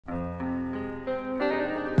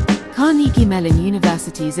Carnegie Mellon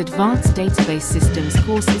University's Advanced Database Systems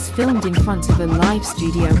course is filmed in front of a live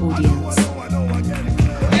studio audience. There's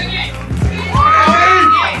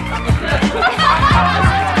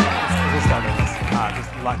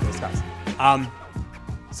a lot to discuss.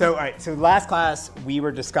 All right, so last class we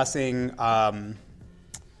were discussing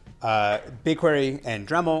BigQuery and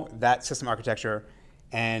Dremel, that system architecture,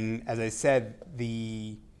 and as I said,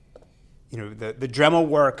 the Dremel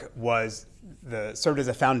work served as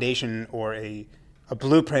a foundation or a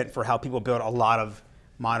blueprint for how people build a lot of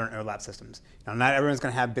modern overlap systems. Now, not everyone's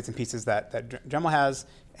going to have bits and pieces that Dremel has,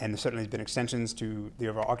 and there certainly has been extensions to the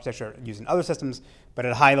overall architecture used in other systems, but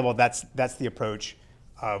at a high level, that's the approach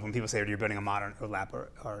of when people say you're building a modern overlap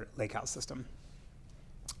or lakehouse system.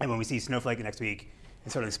 And when we see Snowflake next week,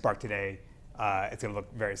 and certainly Spark today, it's going to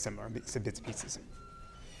look very similar, some bits and pieces.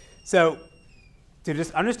 So to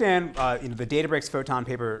just understand the Databricks Photon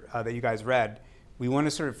paper that you guys read, we want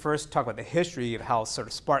to sort of first talk about the history of how sort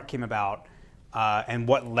of Spark came about and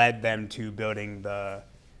what led them to building the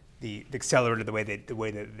accelerator the way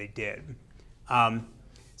that they did.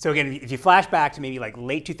 So again, if you flash back to maybe like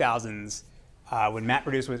late 2000s, when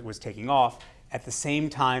MapReduce was taking off, at the same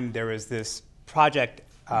time there was this project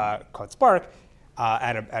called Spark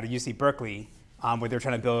at a UC Berkeley where they were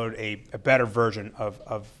trying to build a better version of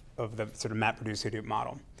the sort of MapReduce Hadoop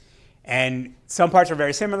model. And some parts are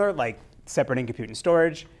very similar, like separating compute and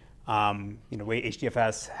storage. The way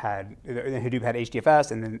HDFS Hadoop had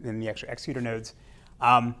HDFS and then the extra executor nodes.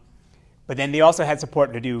 But then they also had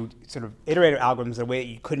support to do sort of iterative algorithms in a way that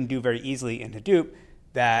you couldn't do very easily in Hadoop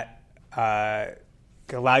that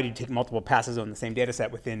allowed you to take multiple passes on the same data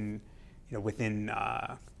set within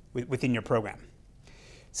your program.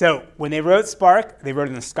 So when they wrote Spark, they wrote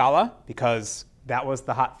it in Scala because that was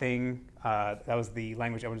the hot thing. That was the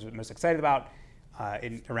language everyone was most excited about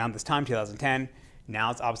around this time, 2010.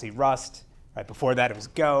 Now it's obviously Rust. Right before that, it was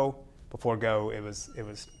Go. Before Go, it was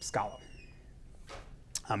Scala.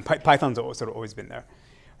 Python's sort of always been there.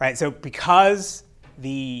 Right. So because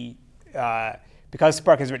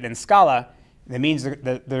Spark is written in Scala, that means they're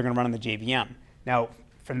going to run on the JVM. Now,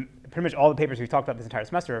 from pretty much all the papers we've talked about this entire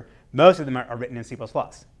semester, most of them are written in C++.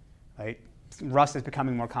 Right? Rust is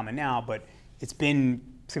becoming more common now, but it's been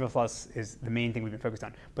C++ is the main thing we've been focused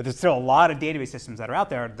on. But there's still a lot of database systems that are out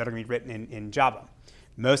there that are going to be written in Java,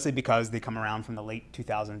 mostly because they come around from the late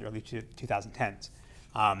 2000s, early 2010s.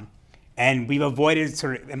 And we've avoided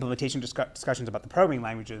sort of implementation discussions about the programming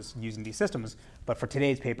languages using these systems. But for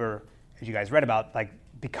today's paper, as you guys read about, like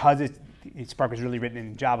because Spark is really written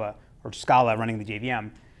in Java or Scala running the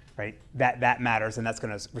JVM, right? That matters, and that's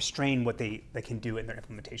going to restrain what they can do in their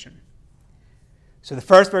implementation. So the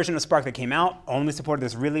first version of Spark that came out only supported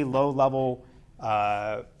this really low-level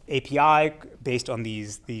API based on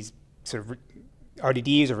these sort of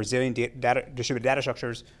RDDs or resilient distributed data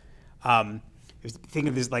structures. Think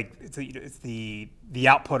of this like it's the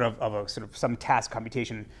output of a sort of some task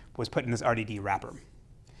computation was put in this RDD wrapper.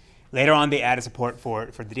 Later on, they added support for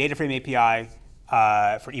the data frame API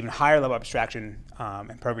for even higher level abstraction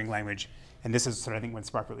and programming language. And this is sort of, I think, when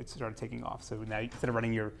Spark really started taking off. So now instead of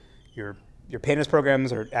running your pandas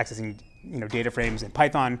programs or accessing data frames in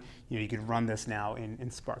Python, you can run this now in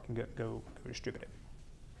Spark and go distribute it.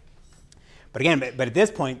 But again, but at this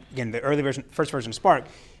point, again, the early version, first version of Spark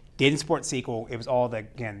didn't support SQL. It was all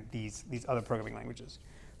these other programming languages.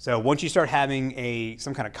 So once you start having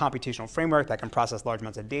some kind of computational framework that can process large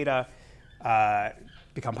amounts of data,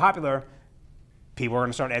 become popular, people are going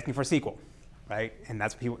to start asking for SQL, right? And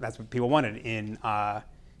that's what people wanted in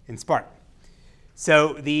Spark.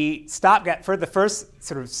 So the stopgap for the first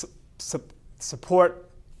sort of support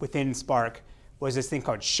within Spark was this thing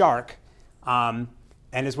called Shark, and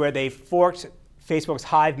is where they forked Facebook's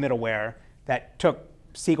Hive middleware that took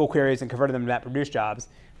SQL queries and converted them to MapReduce jobs.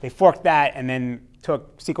 They forked that and then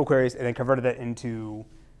took SQL queries and then converted it into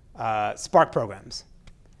Spark programs,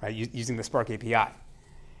 right, using the Spark API,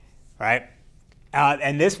 right?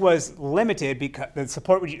 And this was limited because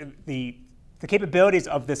the capabilities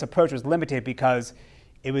of this approach was limited because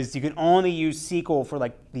you could only use SQL for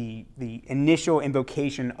like the initial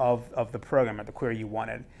invocation of the program or the query you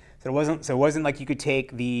wanted. So it wasn't like you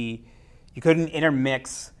couldn't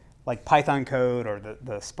intermix like Python code or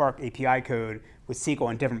the Spark API code with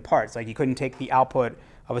SQL in different parts. Like you couldn't take the output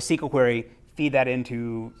of a SQL query, feed that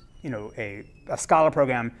into a Scala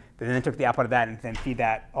program, but then took the output of that and then feed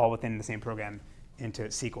that all within the same program into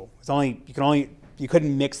SQL. You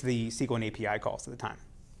couldn't mix the SQL and API calls at the time.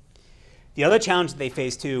 The other challenge that they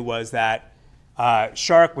faced too was that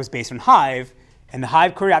Shark was based on Hive, and the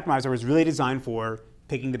Hive query optimizer was really designed for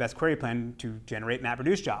picking the best query plan to generate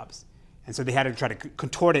MapReduce jobs. And so they had to try to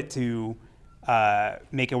contort it to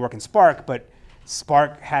make it work in Spark, but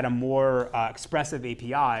Spark had a more expressive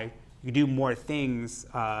API. You could do more things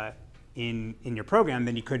in your program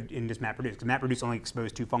than you could in just MapReduce, because MapReduce only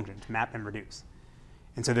exposed two functions, map and reduce.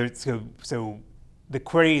 And so the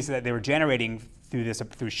queries that they were generating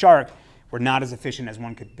through Shark were not as efficient as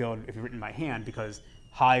one could build if written by hand, because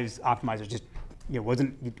Hive's optimizer just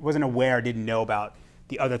wasn't aware, didn't know about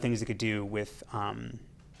the other things it could do with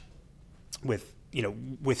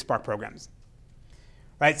Spark programs.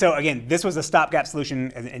 Right. So again, this was a stopgap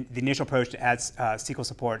solution, and the initial approach to add SQL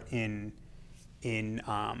support in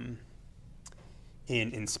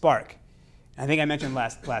Spark. And I think I mentioned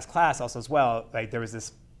last class also as well. Like, there was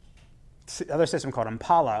this other system called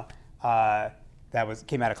Impala that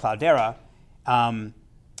came out of Cloudera,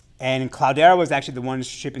 and Cloudera was actually the one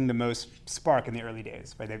shipping the most Spark in the early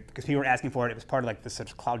days, right? Because people were asking for it. It was part of like the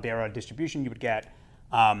sort of Cloudera distribution you would get.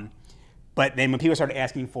 But then when people started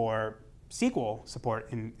asking for SQL support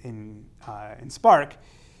in Spark,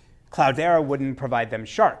 Cloudera wouldn't provide them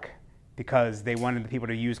Shark, because they wanted the people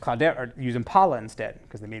to use Cloudera or use Impala instead,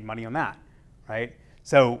 because they made money on that, right?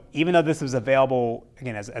 So even though this was available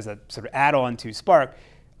again as a sort of add-on to Spark,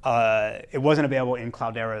 it wasn't available in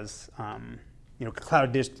Cloudera's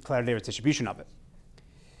Cloudera's distribution of it.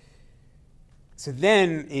 So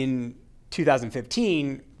then in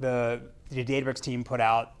 2015, the Databricks team put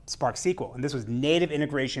out Spark SQL, and this was native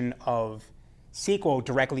integration of SQL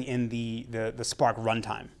directly in the Spark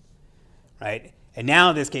runtime, right? And now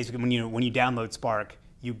in this case, when you download Spark,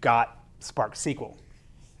 you got Spark SQL,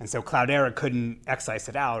 and so Cloudera couldn't excise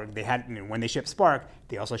it out. They had, when they shipped Spark,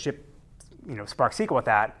 they also shipped Spark SQL with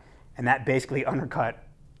that, and that basically undercut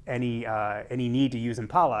any need to use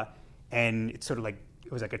Impala, and it's sort of like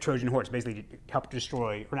it was like a Trojan horse, basically to help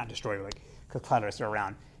destroy, or not destroy, like, because Cloudera is still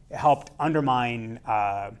around. It helped undermine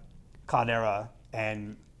Cloudera,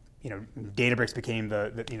 and Databricks became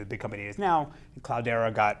the big company it is now. And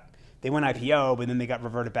Cloudera they went IPO, but then they got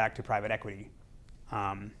reverted back to private equity,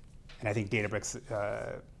 and I think Databricks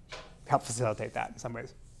helped facilitate that in some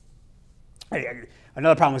ways.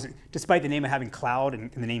 Another problem was, despite the name of having cloud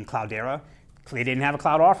and the name Cloudera, they didn't have a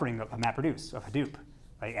cloud offering of MapReduce, of Hadoop.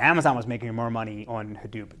 Right? Amazon was making more money on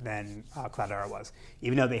Hadoop than Cloudera was,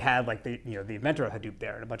 even though they had like the inventor of Hadoop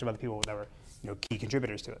there and a bunch of other people that were key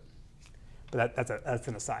contributors to it. But that's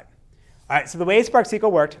an aside. All right, so the way Spark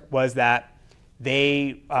SQL worked was that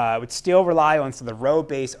they would still rely on the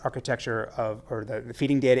row-based architecture or the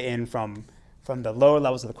feeding data in from the lower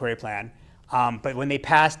levels of the query plan. But when they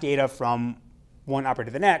passed data from one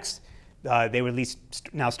operator to the next, they would at least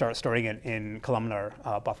now start storing it in columnar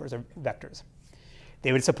buffers or vectors.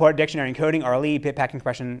 They would support dictionary encoding, RLE, bit packing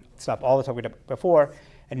compression, stuff, all the stuff we did before.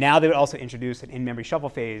 And now they would also introduce an in-memory shuffle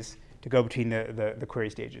phase to go between the query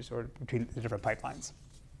stages, or between the different pipelines.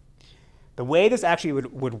 The way this actually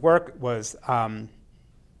would work was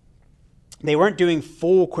they weren't doing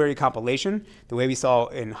full query compilation the way we saw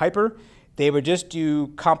in Hyper. They would just do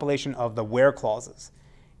compilation of the where clauses.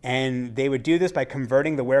 And they would do this by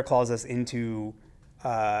converting the where clauses into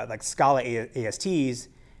like Scala ASTs.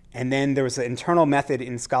 And then there was an internal method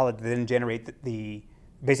in Scala to then generate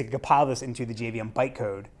basically compile this into the JVM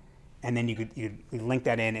bytecode. And then you'd link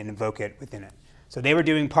that in and invoke it within it. So they were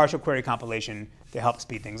doing partial query compilation to help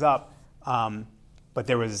speed things up. But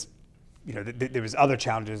there was, there was other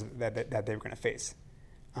challenges that they were going to face.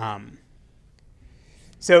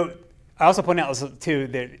 So I also point out also too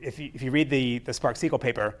that if you read the Spark SQL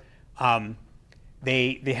paper,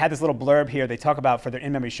 they had this little blurb here. They talk about for their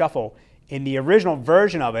in-memory shuffle. In the original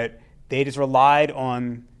version of it, they just relied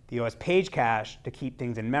on the OS page cache to keep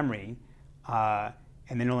things in memory, and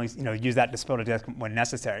then only use that to spill to disk when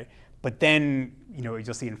necessary. But then,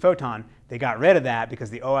 you'll see in Photon, they got rid of that because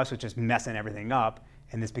the OS was just messing everything up,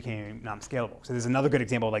 and this became non-scalable. So there's another good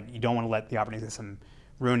example, like you don't want to let the operating system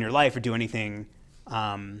ruin your life or do anything,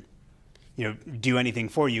 do anything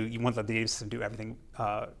for you. You want to let the data system do everything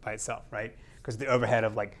by itself, right? Because the overhead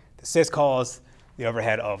of like the sys calls, the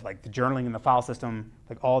overhead of like the journaling in the file system,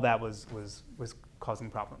 like all that was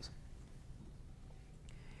causing problems.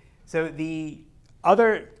 So the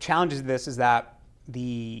other challenges of this is that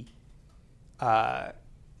the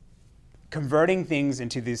converting things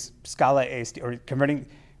into this Scala AST, or converting,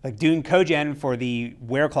 like doing cogen for the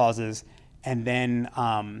where clauses and then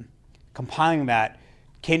compiling that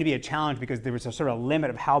came to be a challenge because there was a sort of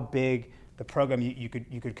limit of how big the program you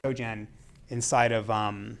could cogen inside of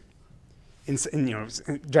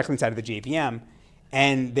directly inside of the JVM,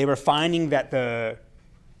 and they were finding that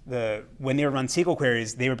when they were run SQL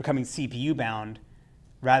queries, they were becoming CPU bound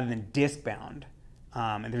rather than disk bound,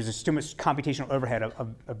 And there's just too much computational overhead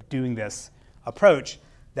of doing this approach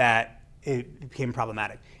that it became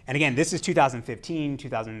problematic. And again, this is 2015,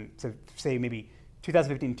 so say maybe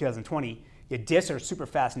 2015, 2020. Your disks are super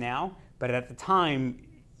fast now, but at the time,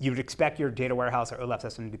 you would expect your data warehouse or OLAP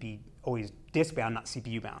system to be always disk bound, not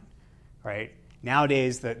CPU bound, right?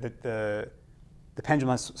 Nowadays, the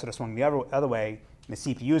pendulum has sort of swung the other way, and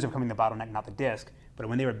the CPUs are becoming the bottleneck, not the disk. But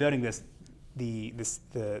when they were building this, the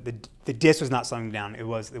disk was not slowing down. It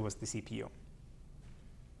was the CPU.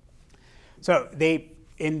 So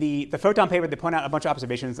in the Photon paper, they point out a bunch of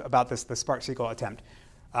observations about the Spark SQL attempt.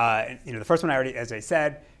 The first one I already, as I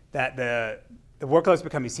said, that the workload is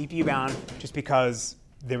becoming CPU bound just because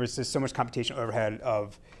there was just so much computational overhead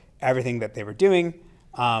of everything that they were doing,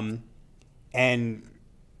 and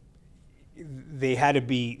they had to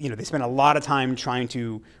be, they spent a lot of time trying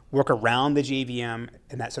to work around the JVM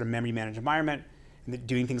in that sort of memory managed environment, and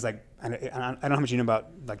doing things like, I don't know how much you know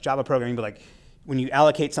about like Java programming, but like when you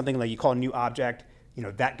allocate something, like you call a new object,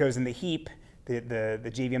 that goes in the heap. The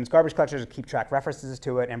JVM's garbage collectors keep track references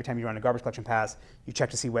to it. Every time you run a garbage collection pass, you check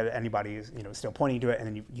to see whether anybody is still pointing to it, and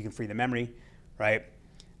then you can free the memory, right?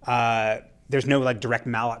 There's no like direct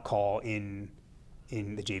malloc call in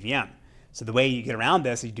the JVM. So the way you get around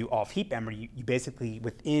this is you do off heap memory. You basically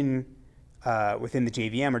within the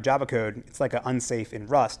JVM or Java code, it's like an unsafe in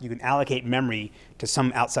Rust. You can allocate memory to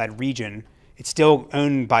some outside region. It's still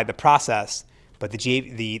owned by the process, but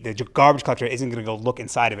the garbage collector isn't going to go look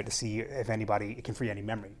inside of it to see if it can free any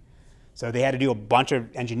memory. So they had to do a bunch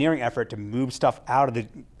of engineering effort to move stuff out of the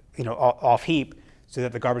off heap so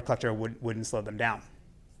that the garbage collector wouldn't slow them down.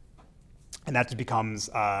 And that just becomes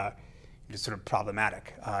just sort of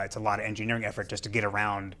problematic. It's a lot of engineering effort just to get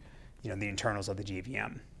around the internals of the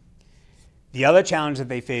JVM. The other challenge that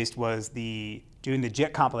they faced was doing the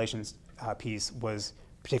JIT compilations piece was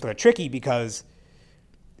particularly tricky because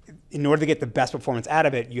in order to get the best performance out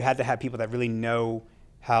of it, you had to have people that really know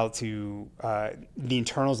how to the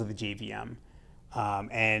internals of the JVM.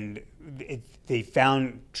 And they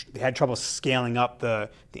had trouble scaling up the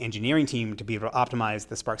engineering team to be able to optimize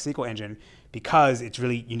the Spark SQL engine because you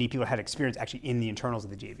need people that had experience actually in the internals of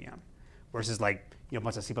the JVM, versus like a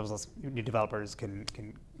bunch of C++ developers can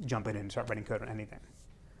jump in and start writing code on anything,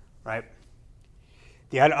 right?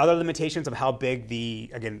 The other limitations of how big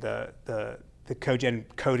the CodeGen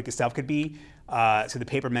code itself could be. So the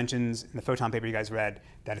paper mentions in the Photon paper you guys read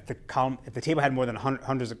that if the table had more than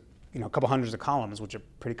a couple hundreds of columns, which are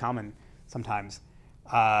pretty common sometimes,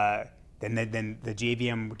 then the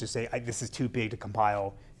JVM would just say, this is too big to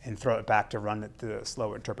compile, and throw it back to run the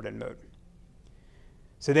slower interpreted mode.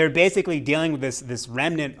 So they're basically dealing with this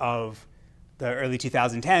remnant of the early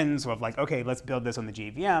 2010s of like, okay, let's build this on the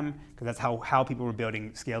JVM, because that's how people were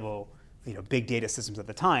building scalable big data systems at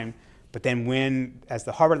the time. But then as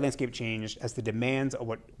the hardware landscape changed, as the demands of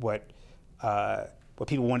what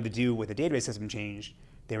people wanted to do with the database system changed,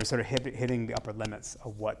 they were sort of hitting the upper limits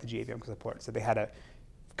of what the JVM could support. So they had to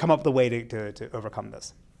come up with a way to overcome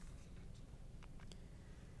this.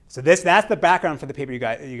 So that's the background for the paper you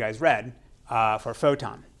guys read for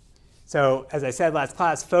Photon. So as I said last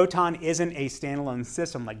class, Photon isn't a standalone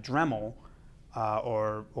system like Dremel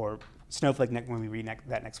or Snowflake when we read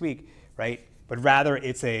that next week, right? But rather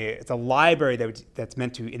it's a library that's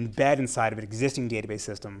meant to embed inside of an existing database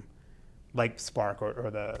system like Spark or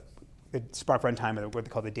the Spark runtime, or what they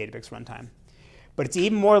call the Databricks runtime. But it's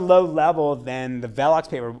even more low level than the Velox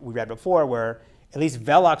paper we read before, where at least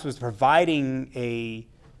Velox was providing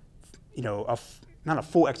not a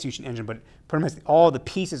full execution engine, but pretty much all the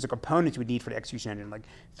pieces or components you would need for the execution engine, like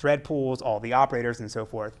thread pools, all the operators, and so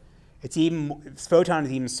forth. Photon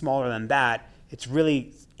is even smaller than that. It's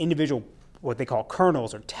really individual, what they call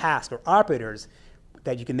kernels or tasks or operators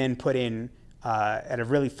that you can then put in at a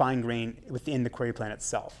really fine grain within the query plan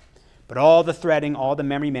itself. But all the threading, all the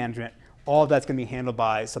memory management, all of that's going to be handled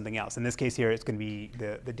by something else. In this case here, it's going to be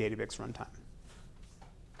the Databricks runtime.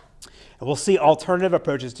 And we'll see alternative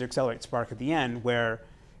approaches to accelerate Spark at the end, where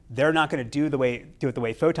they're not going to do it the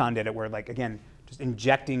way Photon did it, where like again, just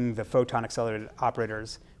injecting the Photon accelerated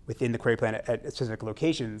operators within the query plan at specific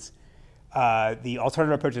locations. The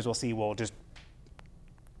alternative approaches we'll see will just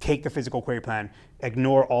take the physical query plan,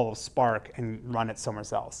 ignore all of Spark, and run it somewhere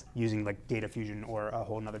else using like Data Fusion or a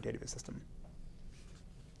whole other database system.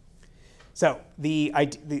 So the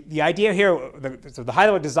idea here, the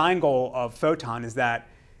high-level design goal of Photon is that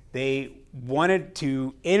they wanted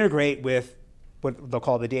to integrate with what they'll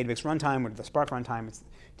call the Databricks runtime or the Spark runtime.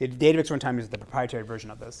 The Databricks runtime is the proprietary version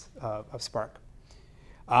of this, of Spark.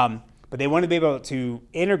 But they wanted to be able to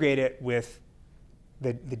integrate it with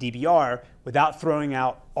the DBR without throwing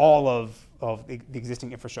out all of the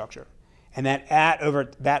existing infrastructure. And that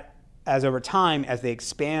over time, as they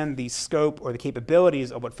expand the scope or the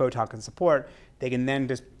capabilities of what Photon can support, they can then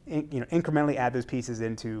just incrementally add those pieces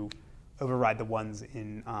in to override the ones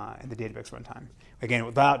in the Databricks runtime. Again,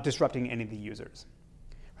 without disrupting any of the users.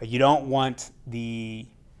 Right? You don't want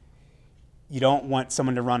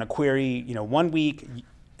someone to run a query 1 week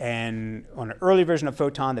and on an early version of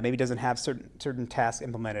Photon that maybe doesn't have certain tasks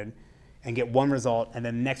implemented and get one result, and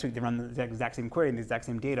then next week they run the exact same query and the exact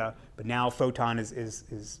same data, but now Photon has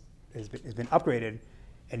been upgraded,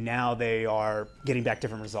 and now they are getting back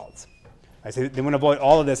different results. Right, so they want to avoid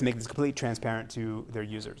all of this and make this completely transparent to their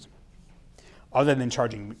users. Other than they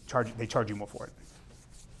charge you more for it.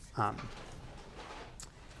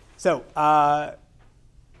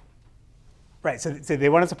 Right, so they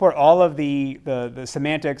want to support all of the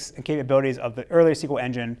semantics and capabilities of the earlier SQL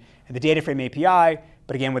engine and the data frame API,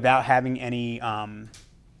 but again, without having any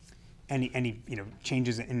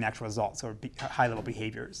changes in actual results or high-level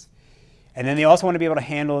behaviors. And then they also want to be able to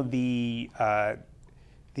handle the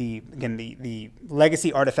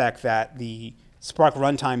legacy artifact that the Spark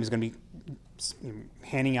runtime is going to be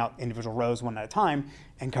handing out individual rows one at a time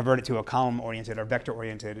and convert it to a column-oriented or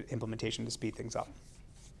vector-oriented implementation to speed things up.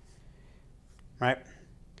 Right?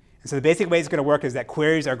 And so the basic way it's going to work is that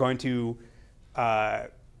queries are going to,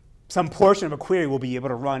 some portion of a query will be able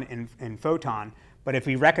to run in Photon, but if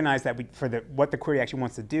we recognize that what the query actually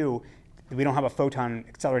wants to do, we don't have a Photon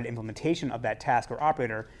accelerated implementation of that task or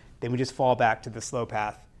operator, then we just fall back to the slow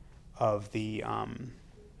path of the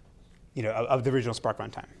original Spark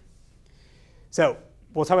runtime. So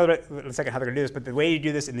we'll talk about in a second how they're going to do this, but the way you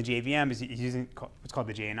do this in the JVM is using what's called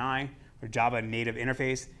the JNI, or Java Native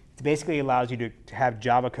Interface. It basically allows you to have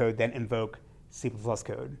Java code then invoke C++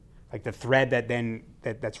 code. Like the thread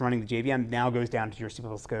that's running the JVM now goes down to your C++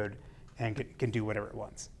 code and can do whatever it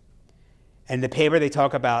wants. And the paper, they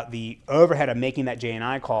talk about the overhead of making that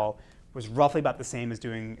JNI call was roughly about the same as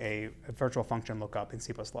doing a virtual function lookup in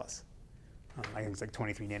C++. I think it's like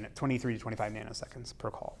 23 to 25 nanoseconds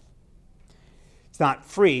per call. It's not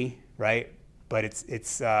free, right? But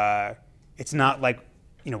it's not like,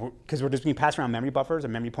 because we're just being passed around memory buffers or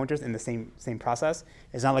memory pointers in the same process.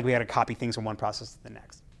 It's not like we had to copy things from one process to the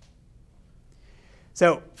next.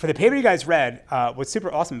 So for the paper you guys read, what's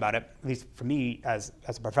super awesome about it, at least for me as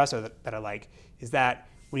a professor that I like, is that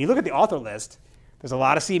when you look at the author list, there's a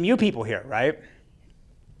lot of CMU people here, right?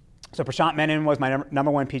 So Prashant Menon was my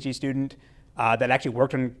number one PhD student that actually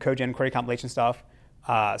worked on code-gen query compilation stuff.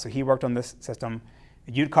 So he worked on this system.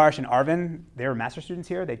 Utkarsh and Arvind, they were master students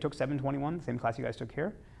here. They took 721, the same class you guys took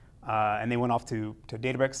here. And they went off to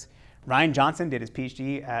Databricks. Ryan Johnson did his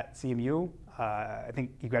PhD at CMU. I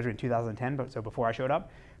think he graduated in 2010, so before I showed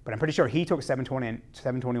up. But I'm pretty sure he took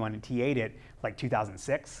 721 and TA'd it like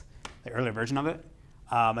 2006, the earlier version of it.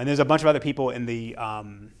 And there's a bunch of other people in the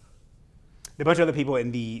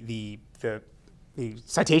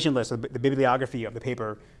citation list, the bibliography of the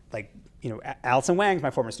paper. Like, Alison Wang's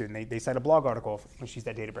my former student. They cite a blog article when she's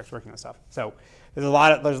at Databricks working on stuff. So there's a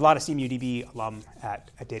lot of CMU-DB alum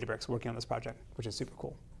at Databricks working on this project, which is super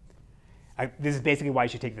cool. This is basically why you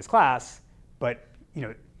should take this class, but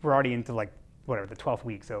we're already into the 12th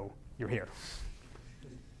week, so you're here.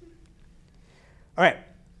 All right,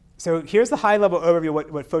 so here's the high-level overview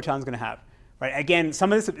of what Photon's going to have. Right? Again,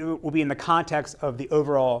 some of this will be in the context of the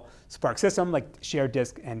overall Spark system, like shared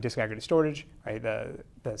disk and disk aggregated storage, right?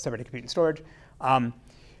 The separated compute and storage.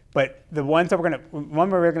 But the ones that we're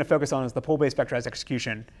going to focus on is the pull-based vectorized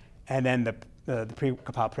execution, and then the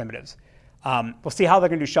pre-compiled primitives. We'll see how they're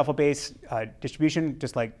going to do shuffle-based distribution,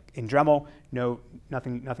 just like in Dremel.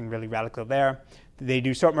 Nothing really radical there. They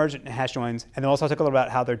do sort merge and hash joins, and they'll also talk a little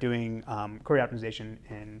about how they're doing query optimization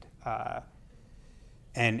and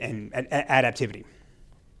adaptivity.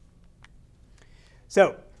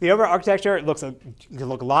 So the overall architecture looks a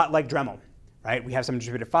lot like Dremel, right? We have some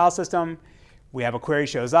distributed file system. We have a query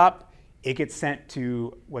shows up. It gets sent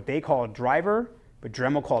to what they call a driver, but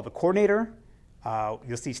Dremel call it the coordinator.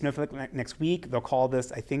 You'll see Snowflake next week. They'll call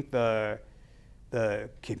this, I think, the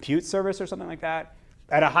compute service or something like that.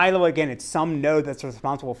 At a high level, again, it's some node that's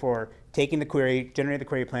responsible for taking the query, generating the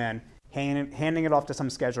query plan, handing it off to some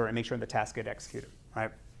scheduler, and make sure the tasks get executed.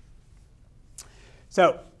 Right.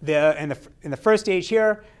 So in the first stage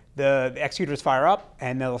here, the executors fire up,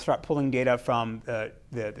 and they'll start pulling data from the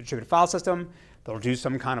distributed file system. They'll do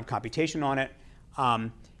some kind of computation on it,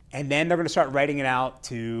 and then they're going to start writing it out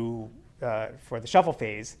for the shuffle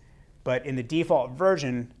phase. But in the default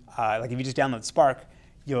version, like if you just download Spark,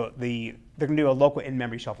 they're going to do a local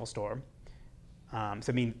in-memory shuffle store. So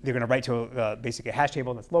I mean, they're going to write to basically a hash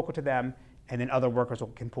table that's local to them, and then other workers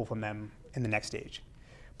can pull from them in the next stage.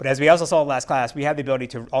 But as we also saw last class, we have the ability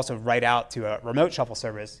to also write out to a remote shuffle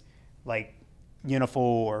service like Unifull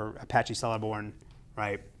or Apache Cellarborn,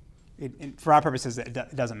 right? For our purposes, it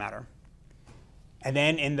doesn't matter. And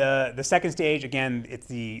then in the second stage, again, it's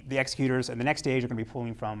the executors, and the next stage are going to be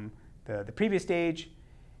pulling from the previous stage.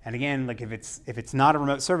 And again, like if it's not a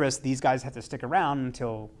remote service, these guys have to stick around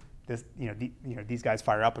until these guys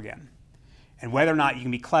fire up again. And whether or not you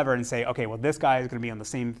can be clever and say, okay, well, this guy is going to be on the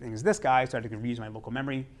same thing as this guy, so I can reuse my local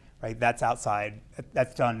memory, right? That's outside.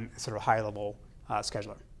 That's done sort of higher level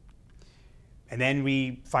scheduler. And then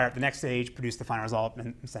we fire up the next stage, produce the final result,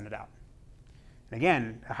 and send it out. And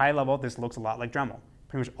again, at high level, this looks a lot like Dremel.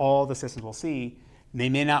 Pretty much all the systems we'll see, they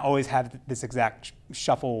may not always have this exact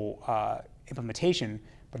shuffle implementation,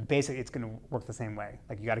 but basically it's going to work the same way.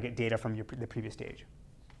 Like you got to get data from the previous stage.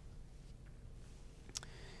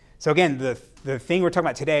 So again, the thing we're talking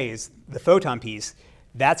about today is the Photon piece.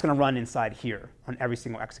 That's going to run inside here on every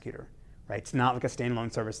single executor, right? It's not like a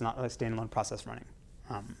standalone service, not like a standalone process running.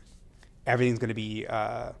 Everything's going to be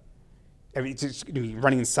it's just going to be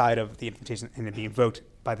running inside of the implementation and then be invoked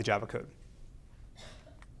by the Java code.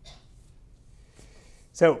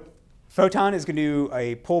 So Photon is going to do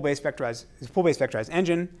a pull-based vectorized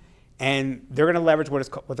engine, and they're going to leverage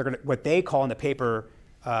what they call in the paper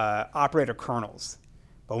operator kernels.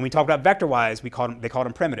 But when we talk about vector-wise, they call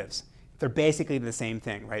them primitives. They're basically the same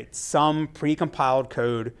thing, right? Some pre-compiled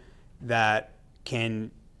code that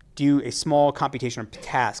can do a small computational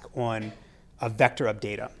task on a vector of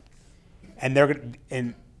data.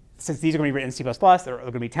 And since these are going to be written in C++, they're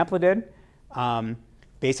going to be templated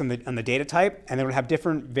based on the data type, and they're going to have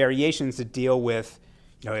different variations to deal with,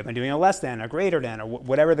 if I'm doing a less than, a greater than, or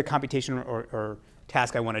whatever the computation or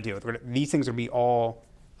task I want to do. These things are going to be all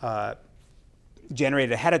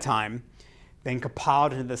generated ahead of time, then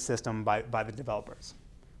compiled into the system by the developers,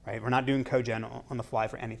 right? We're not doing cogen on the fly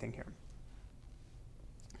for anything here.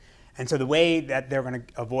 And so the way that they're going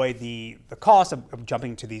to avoid the cost of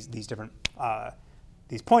jumping to these different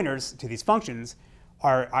these pointers to these functions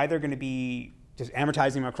are either going to be just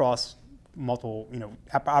amortizing them across multiple,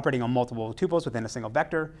 operating on multiple tuples within a single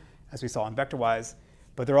vector, as we saw in vector-wise.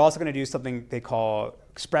 But they're also going to do something they call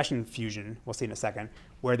expression fusion, we'll see in a second,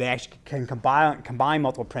 where they actually can combine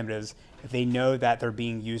multiple primitives if they know that they're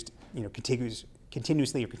being used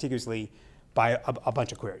continuously or contiguously by a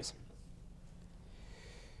bunch of queries.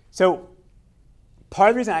 So part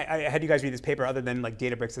of the reason I had you guys read this paper, other than like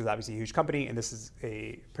Databricks is obviously a huge company, and this is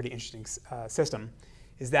a pretty interesting system,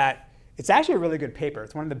 is that it's actually a really good paper.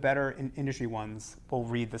 It's one of the better industry ones we'll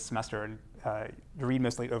read this semester and read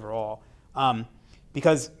mostly overall.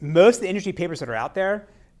 Because most of the industry papers that are out there,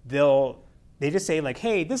 they just say like,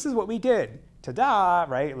 hey, this is what we did, ta-da,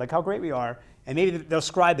 right? Like how great we are. And maybe they'll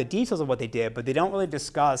describe the details of what they did, but they don't really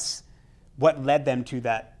discuss what led them to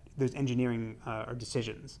those engineering or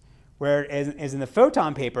decisions. Whereas in the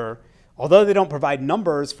Photon paper, although they don't provide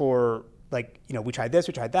numbers for like, we tried this,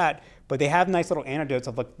 we tried that, but they have nice little anecdotes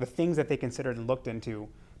of like the things that they considered and looked into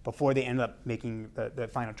before they end up making the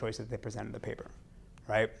final choice that they present in the paper,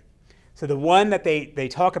 right? So the one that they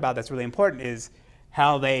talk about that's really important is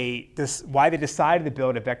how why they decided to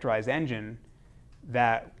build a vectorized engine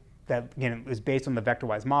that again is based on the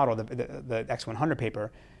vector-wise model, the X100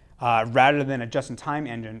 paper, rather than a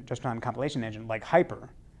just-in-time compilation engine like Hyper,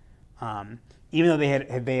 even though they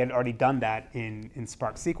had already done that in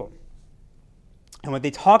Spark SQL. And what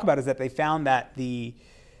they talk about is that they found that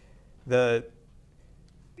their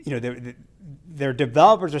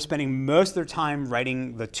developers are spending most of their time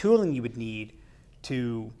writing the tooling you would need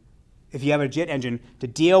to, if you have a JIT engine, to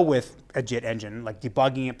deal with a JIT engine, like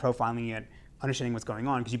debugging it, profiling it, understanding what's going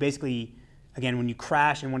on. Because you basically, again, when you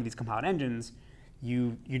crash in one of these compiled engines,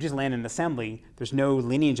 you just land in assembly. There's no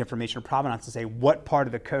lineage information or provenance to say what part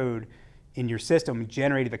of the code in your system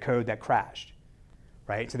generated the code that crashed,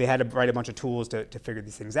 right? So they had to write a bunch of tools to figure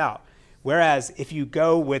these things out. Whereas if you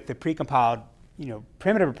go with the precompiled,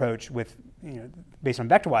 primitive approach with, based on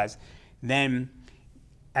vector-wise, then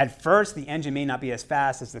at first the engine may not be as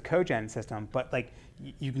fast as the cogen system, but like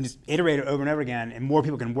you can just iterate it over and over again, and more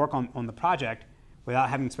people can work on the project without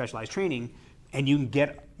having specialized training, and you can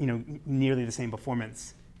get nearly the same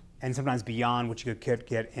performance, and sometimes beyond what you could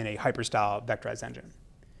get in a hyper-style vectorized engine.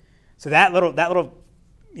 So that little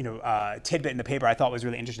tidbit in the paper I thought was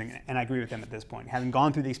really interesting, and I agree with them at this point. Having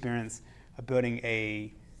gone through the experience of building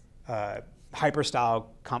a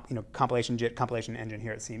hyper-style compilation engine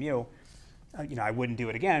here at CMU, I wouldn't do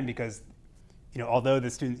it again because, although the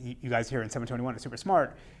students you guys here in 721 are super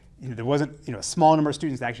smart, there wasn't a small number of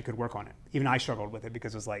students that actually could work on it. Even I struggled with it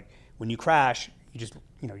because it was like when you crash,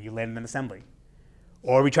 you land them in assembly.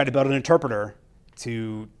 Or we try to build an interpreter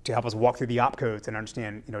to help us walk through the opcodes and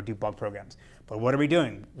understand, debug programs. But what are we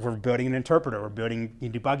doing? We're building an interpreter. We're building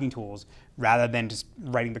debugging tools rather than just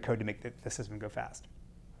writing the code to make the system go fast.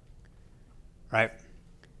 Right?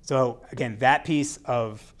 So again, that piece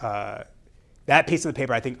of the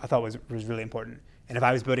paper I thought was really important. And if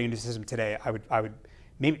I was building a new system today, I wouldn't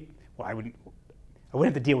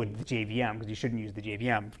have to deal with the JVM because you shouldn't use the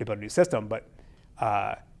JVM to build a new system. But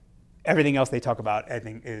everything else they talk about, I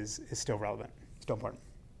think, is still relevant, still important.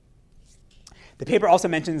 The paper also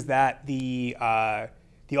mentions that the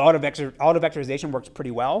auto-vectorization works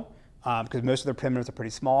pretty well because most of their primitives are pretty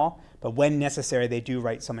small. But when necessary, they do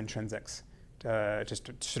write some intrinsics just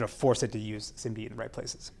to sort of force it to use SIMD in the right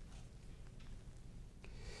places.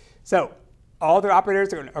 So all their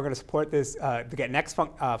operators are going to support this the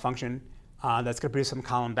getNext function that's going to produce some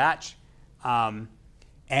column batch.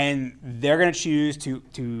 And they're going to choose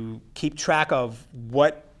to keep track of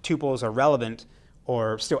what tuples are relevant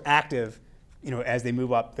or still active as they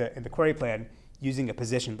move up in the query plan using a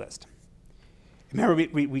position list. Remember,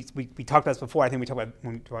 we talked about this before. I think we talked about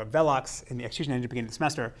when we talked about Velox in the execution engine at the beginning of the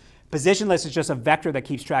semester. Position list is just a vector that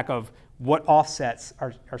keeps track of what offsets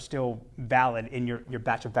are still valid in your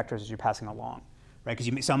batch of vectors as you're passing along, right?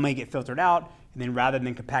 Because some may get filtered out, and then rather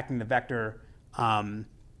than compacting the vector,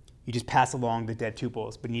 you just pass along the dead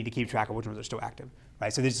tuples, but you need to keep track of which ones are still active,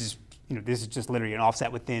 right? So this is just literally an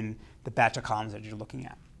offset within the batch of columns that you're looking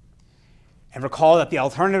at. And recall that the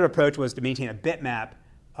alternative approach was to maintain a bitmap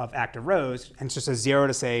of active rows, and it's just a 0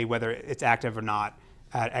 to say whether it's active or not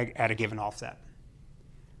at a given offset.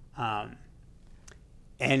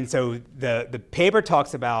 And so the paper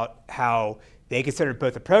talks about how they considered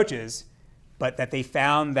both approaches, but that they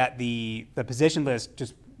found that the position list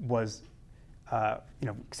just was,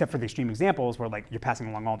 except for the extreme examples where like you're passing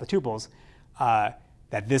along all the tuples,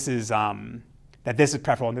 that this is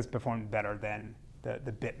preferable and this performed better than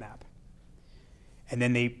the bitmap. And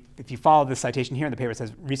then if you follow this citation here in the paper, it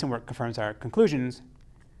says recent work confirms our conclusions.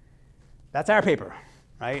 That's our paper,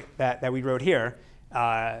 right? That we wrote here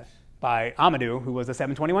by Amadou, who was a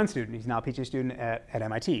 721 student. He's now a PhD student at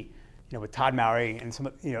MIT, with Todd Mowry and some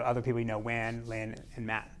other people Wan, Lin, and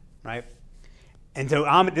Matt, right? And so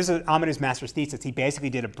this is Amadou's master's thesis. He basically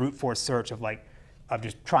did a brute force search of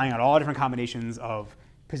just trying out all different combinations of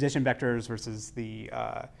position vectors versus the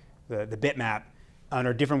bitmap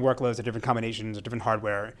under different workloads or different combinations or different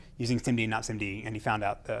hardware using SIMD and not SIMD, and he found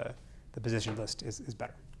out the position list is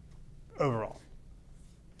better overall.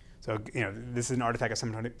 So this is an artifact of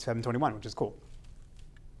 721, which is cool.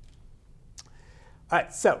 All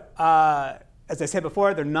right, so as I said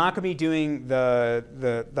before, they're not going to be doing the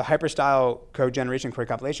hyperstyle code generation query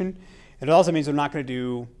compilation. It also means they're not going to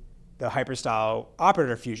do the hyperstyle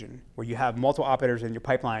operator fusion, where you have multiple operators in your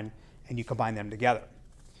pipeline and you combine them together.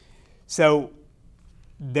 So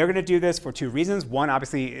they're going to do this for two reasons. One,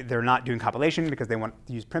 obviously, they're not doing compilation because they want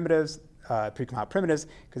to use primitives, precompiled primitives,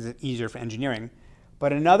 because it's easier for engineering.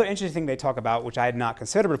 But another interesting thing they talk about, which I had not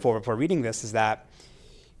considered before reading this, is that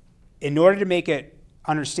in order to make it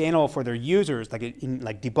understandable for their users, like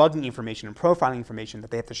debugging information and profiling information that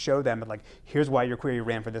they have to show them, like here's why your query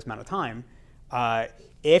ran for this amount of time.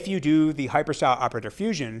 If you do the hyperstyle operator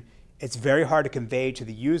fusion, it's very hard to convey to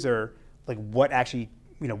the user like what actually,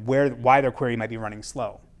 why their query might be running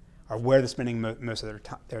slow, or where they're spending most of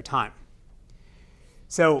their time.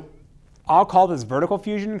 So I'll call this vertical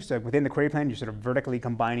fusion. So within the query plan, you're sort of vertically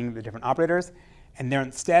combining the different operators, and they're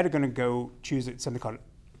instead going to go choose something called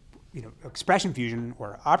expression fusion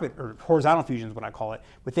or horizontal fusion is what I call it.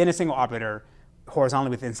 Within a single operator,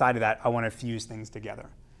 horizontally inside of that, I want to fuse things together.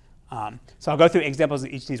 So I'll go through examples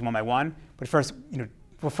of each of these one by one. But first,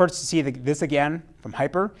 we'll first see this again from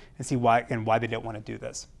Hyper and see why they don't want to do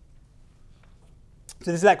this.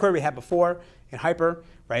 So this is that query we had before in Hyper,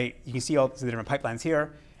 right? You can see all the different pipelines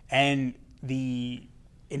here. And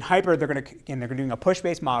in Hyper, they're doing a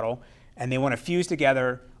push-based model, and they want to fuse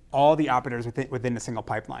together all the operators within a single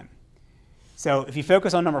pipeline. So if you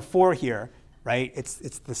focus on number 4 here, right, it's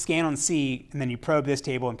the scan on C, and then you probe this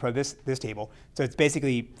table and probe this table. So it's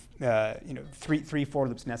basically three for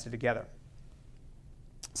loops nested together.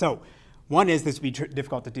 So one is this would be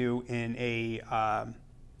difficult to do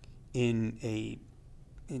using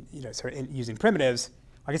primitives.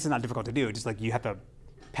 I guess it's not difficult to do. Just like you have to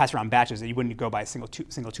pass around batches that you wouldn't go by a single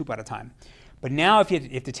tuple at a time. But now if you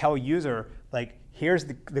have to tell a user, like, here's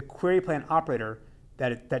the query plan operator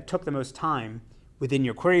that took the most time within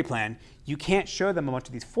your query plan, you can't show them a bunch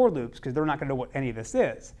of these for loops because they're not going to know what any of this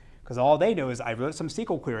is. Because all they know is I wrote some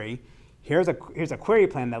SQL query, here's a query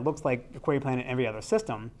plan that looks like the query plan in every other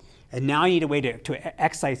system, and now I need a way to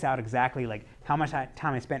excise out exactly like how much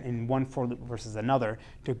time I spent in one for loop versus another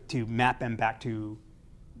to map them back to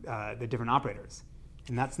the different operators.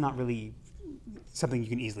 And that's not really something you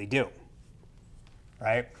can easily do,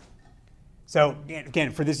 right? So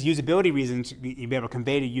again, for this usability reasons, you'll be able to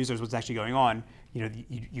convey to users what's actually going on.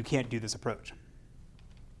 You can't do this approach.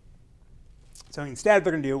 So instead,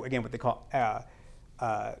 they're going to do, again, what they call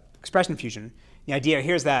expression fusion. The idea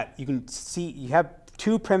here is that you can see you have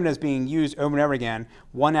two primitives being used over and over again,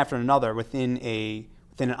 one after another within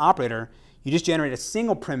an operator. You just generate a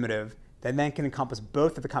single primitive that then can encompass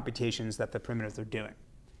both of the computations that the primitives are doing.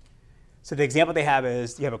 So the example they have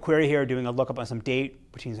is you have a query here doing a lookup on some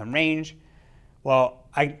date between some range. Well,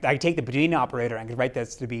 I take the between operator and can write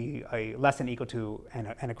this to be a less than equal to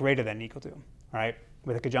and a greater than equal to, right,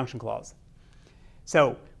 with a conjunction clause.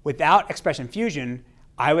 So without expression fusion,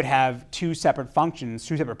 I would have two separate functions,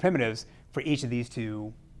 two separate primitives for each of these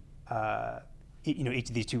two, each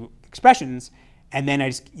of these two expressions, and then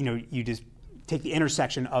you just take the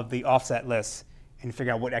intersection of the offset lists and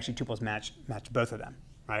figure out what actually tuples match both of them,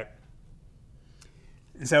 right?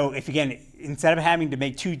 And so if, again, instead of having to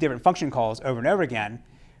make two different function calls over and over again,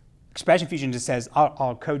 expression fusion just says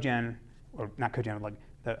I'll cogen, or not cogen, like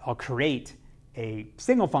I'll create a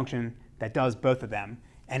single function that does both of them,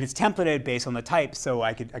 and it's templated based on the type. So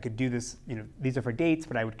I could do this. These are for dates,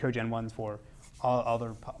 but I would cogen ones for all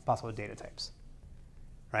other possible data types,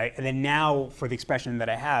 right? And then now for the expression that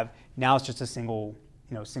I have, now it's just a single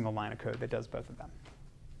line of code that does both of them.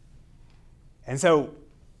 And so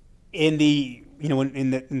in the in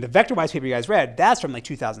the VectorWise paper you guys read, that's from like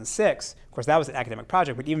 2006. Of course, that was an academic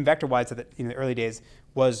project, but even VectorWise in the early days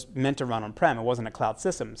was meant to run on-prem. It wasn't a cloud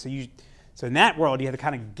system. So in that world, you have to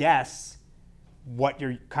kind of guess what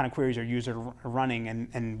your kind of queries your users are running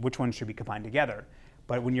and which ones should be combined together.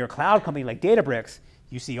 But when you're a cloud company like Databricks,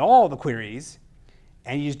 you see all the queries,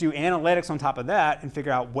 and you just do analytics on top of that and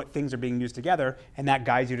figure out what things are being used together, and that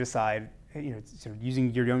guides you to decide, sort of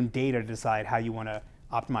using your own data to decide how you want to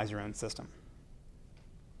optimize your own system.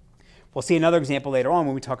 We'll see another example later on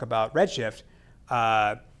when we talk about Redshift.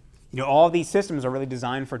 All of these systems are really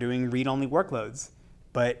designed for doing read-only workloads.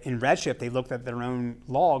 But in Redshift, they looked at their own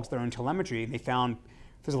logs, their own telemetry, and they found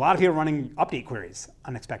there's a lot of people running update queries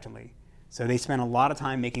unexpectedly. So they spent a lot of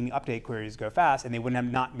time making the update queries go fast, and they wouldn't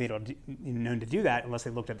have not been able to, known to do that unless they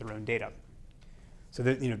looked at their own data. So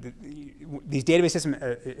these database systems,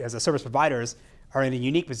 as a service providers, are in a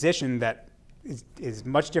unique position that is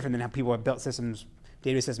much different than how people have built systems,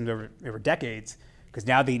 database systems over decades, because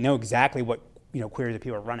now they know exactly what queries that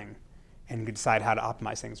people are running, and can decide how to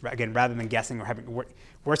optimize things. Again, rather than guessing or having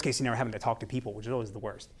worst case scenario having to talk to people, which is always the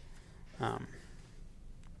worst. All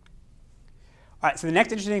right, so the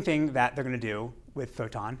next interesting thing that they're going to do with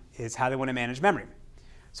Photon is how they want to manage memory.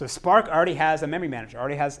 So Spark already has a memory manager,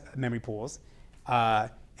 already has memory pools, and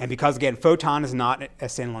because again Photon is not a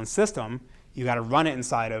standalone system, you got to run it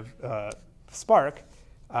inside of Spark.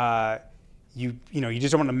 You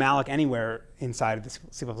just don't want to malloc anywhere inside of the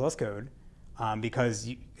C++ code. Because,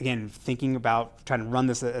 again, thinking about trying to run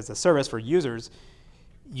this as a service for users,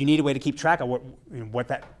 you need a way to keep track of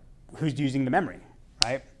who's using the memory,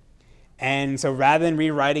 right? And so rather than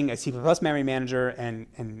rewriting a C++ memory manager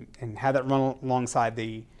and have that run alongside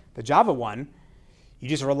the Java one, you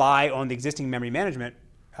just rely on the existing memory management,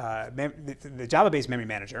 the Java-based memory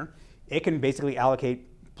manager. It can basically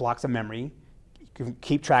allocate blocks of memory. You can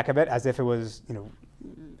keep track of it as if it was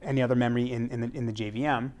any other memory in the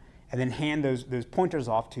JVM, and then hand those pointers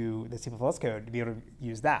off to the C++ code to be able to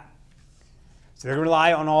use that. So they're going to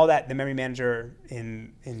rely on all that, the memory manager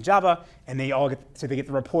in Java, and they get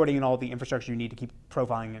the reporting and all the infrastructure you need to keep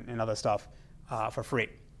profiling and other stuff for free.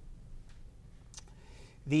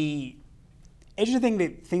 The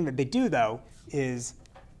interesting thing that they do, though, is,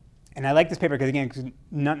 and I like this paper because, again,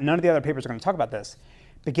 none of the other papers are going to talk about this,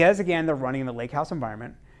 because, again, they're running in the lakehouse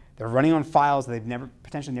environment. They're running on files that they've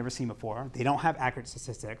potentially never seen before. They don't have accurate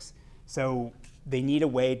statistics. So they need a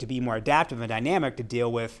way to be more adaptive and dynamic to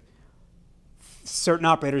deal with certain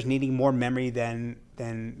operators needing more memory than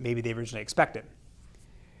maybe they originally expected.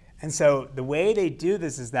 And so the way they do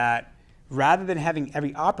this is that rather than having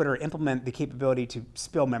every operator implement the capability to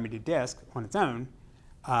spill memory to disk on its own,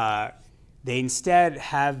 they instead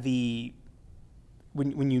have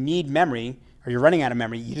when you need memory, or you're running out of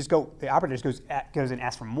memory, the operator just goes and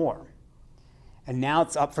asks for more. And now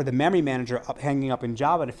it's up for the memory manager hanging up in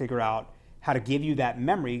Java to figure out how to give you that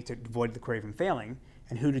memory to avoid the query from failing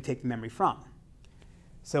and who to take the memory from.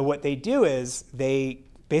 So what they do is they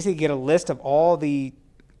basically get a list of all the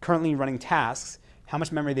currently running tasks, how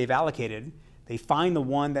much memory they've allocated. They find the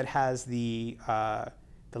one that has the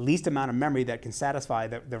least amount of memory that can satisfy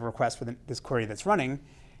the request for this query that's running,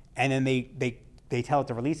 and then they tell it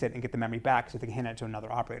to release it and get the memory back so they can hand it to another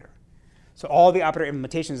operator. So all the operator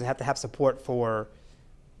implementations have to have support for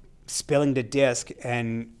spilling to disk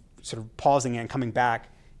and sort of pausing and coming back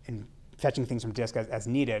and fetching things from disk as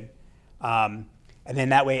needed. And then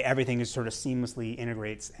that way everything is sort of seamlessly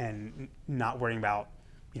integrates and not worrying about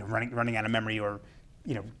running out of memory or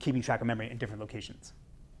keeping track of memory in different locations.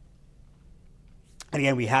 And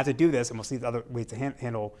again, we have to do this, and we'll see the other ways to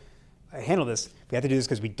handle this. We have to do this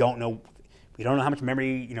because we don't know how much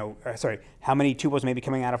memory, how many tuples may be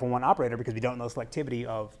coming out of one operator because we don't know the selectivity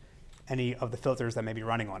of any of the filters that may be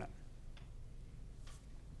running on it.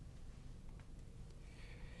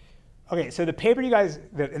 Okay, so the paper you guys,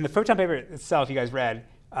 in the Photon paper itself you guys read,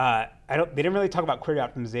 they didn't really talk about query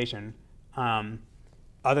optimization,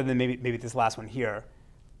 other than maybe this last one here.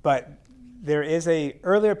 But there is a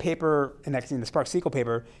earlier paper, in the Spark SQL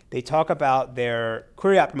paper, they talk about their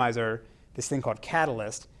query optimizer, this thing called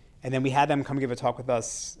Catalyst, and then we had them come give a talk with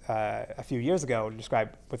us a few years ago to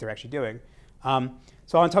describe what they're actually doing. So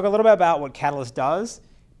I want to talk a little bit about what Catalyst does,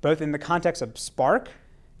 both in the context of Spark,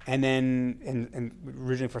 and then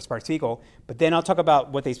originally for Spark SQL, but then I'll talk about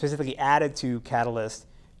what they specifically added to Catalyst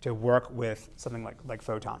to work with something like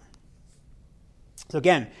Photon. So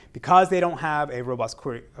again, because they don't have a robust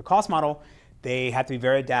cost model, they have to be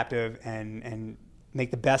very adaptive and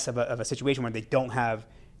make the best of a situation where they don't have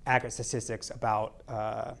accurate statistics about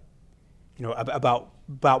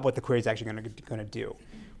what the query is actually going to do.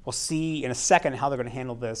 We'll see in a second how they're going to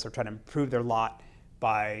handle this or try to improve their lot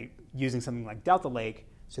by using something like Delta Lake,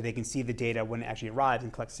 so they can see the data when it actually arrives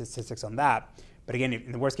and collect statistics on that. But again,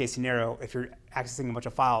 in the worst case scenario, if you're accessing a bunch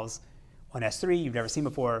of files on S3 you've never seen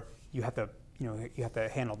before, you have to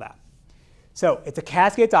handle that. So it's a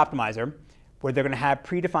cascades optimizer where they're going to have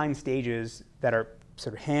predefined stages that are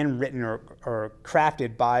sort of handwritten or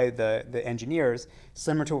crafted by the engineers,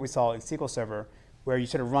 similar to what we saw in SQL Server, where you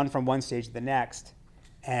sort of run from one stage to the next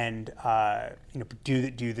and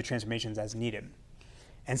do the transformations as needed.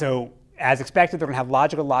 And so, as expected, they're going to have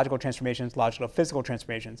logical transformations, logical physical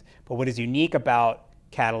transformations. But what is unique about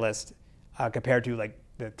Catalyst compared to like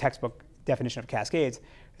the textbook definition of cascades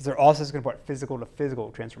is they're also going to put physical to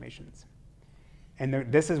physical transformations.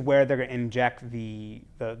 And this is where they're going to inject the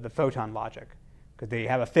Photon logic, because they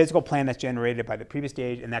have a physical plan that's generated by the previous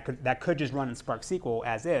stage, and that could just run in Spark SQL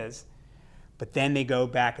as is. But then they go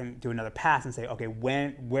back and do another pass and say, okay,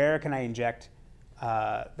 where can I inject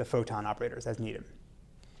the Photon operators as needed?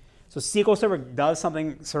 So SQL Server does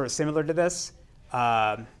something sort of similar to this,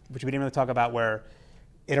 which we didn't really talk about, where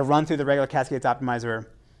it'll run through the regular Cascades optimizer,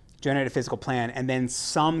 generate a physical plan, and then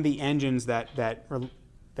sum the engines that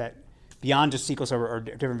beyond just SQL Server or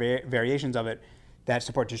different variations of it that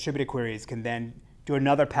support distributed queries can then do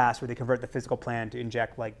another pass where they convert the physical plan to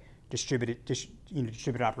inject like distributed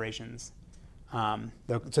operations. So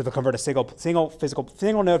they'll convert a single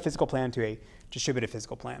node physical plan to a distributed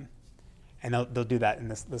physical plan. And they'll do that in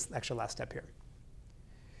this extra last step here.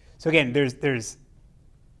 So again, there's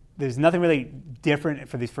nothing really different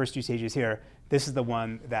for these first two stages here. This is the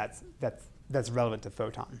one that's relevant to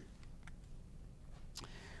Photon.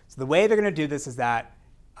 So the way they're going to do this is that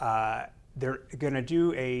they're going to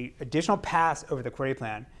do a additional pass over the query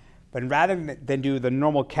plan, but rather than do the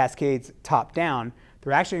normal cascades top down,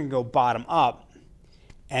 they're actually going to go bottom up,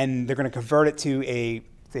 and they're going to convert it to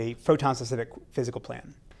a Photon specific physical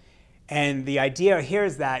plan. And the idea here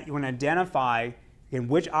is that you want to identify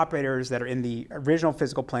which operators that are in the original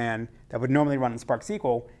physical plan that would normally run in Spark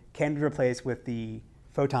SQL can be replaced with the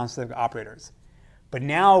Photon-specific operators. But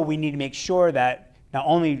now we need to make sure that not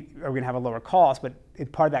only are we going to have a lower cost, but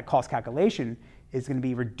part of that cost calculation is going to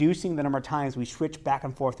be reducing the number of times we switch back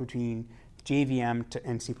and forth between JVM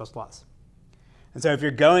and C++. And so if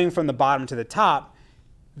you're going from the bottom to the top,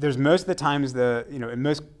 there's most of the times in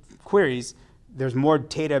most queries, there's more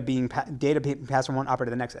data being passed from one operator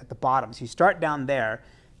to the next at the bottom. So you start down there,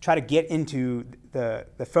 try to get into the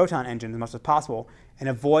Photon engine as much as possible, and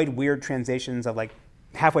avoid weird transitions of like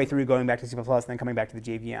halfway through going back to C++ and then coming back to the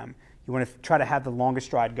JVM. You want to try to have the longest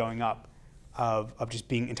stride going up of just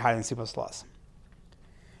being entirely in C++.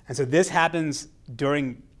 And so this happens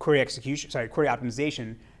during query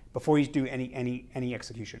optimization before you do any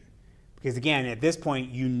execution. Because again, at this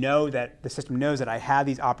point, you know that the system knows that I have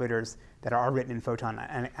these operators that are written in Photon,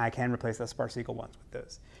 and I can replace the Spark SQL ones with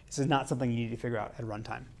those. This is not something you need to figure out at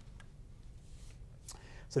runtime.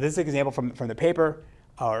 So this is an example from the paper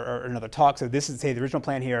or another talk. So this is, say, the original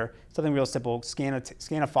plan here, something real simple: scan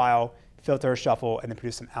a file, filter, shuffle, and then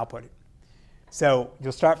produce some output. So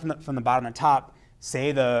you'll start from the bottom and top.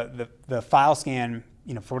 Say the file scan,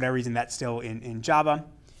 for whatever reason, that's still in Java.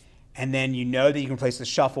 And then you know that you can replace the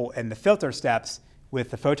shuffle and the filter steps with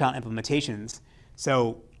the Photon implementations.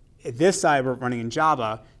 So at this side, we're running in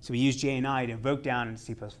Java. So we use JNI to invoke down into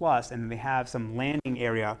C++. And then they have some landing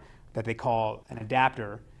area that they call an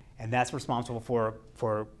adapter. And that's responsible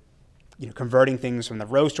for converting things from the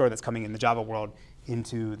row store that's coming in the Java world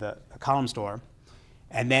into the column store.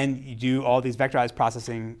 And then you do all these vectorized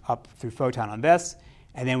processing up through Photon on this.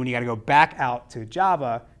 And then when you got to go back out to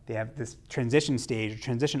Java, they have this transition stage, or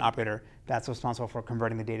transition operator, that's responsible for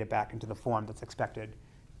converting the data back into the form that's expected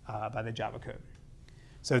by the Java code.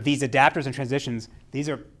 So these adapters and transitions, these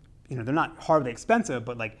are, they're not horribly expensive,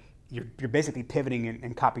 but like you're basically pivoting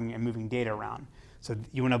and copying and moving data around. So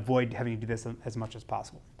you want to avoid having to do this as much as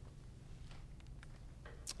possible.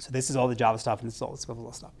 So this is all the Java stuff, and this is all the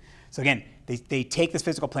SQL stuff. So again, they take this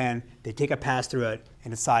physical plan, they take a pass through it,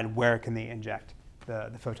 and decide where can they inject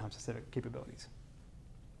the Photon-specific capabilities.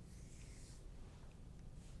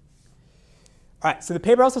 All right, so the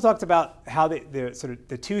paper also talks about how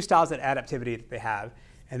the two styles of adaptivity that they have,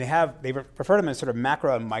 and they refer to them as sort of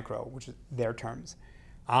macro and micro, which is their terms.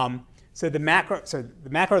 So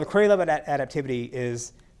the query level adaptivity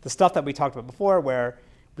is the stuff that we talked about before, where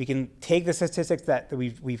we can take the statistics that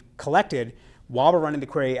we've collected while we're running the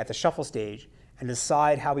query at the shuffle stage and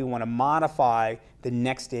decide how we want to modify the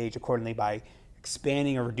next stage accordingly by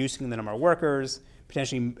expanding or reducing the number of workers,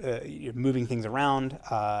 potentially moving things around,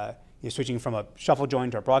 switching from a shuffle join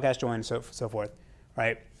to a broadcast join, so forth,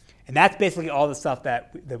 right? And that's basically all the stuff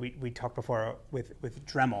that we talked before with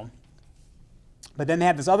Dremel. But then they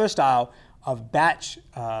have this other style of batch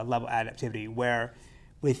level adaptivity where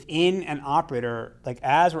within an operator, like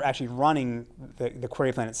as we're actually running the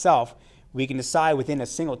query plan itself, we can decide within a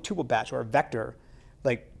single tuple batch or a vector,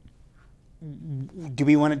 like, do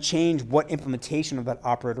we want to change what implementation of that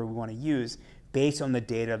operator we want to use based on the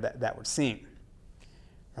data that we're seeing,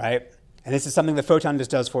 right? And this is something that Photon just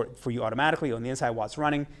does for you automatically on the inside while it's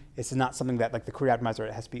running. This is not something that like the query optimizer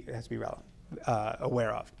has to be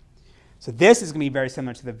aware of. So this is going to be very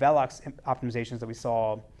similar to the Velox optimizations that we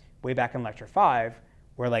saw way back in lecture 5,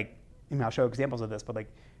 where like, I'll show examples of this, but like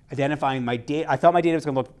identifying my data, I thought my data was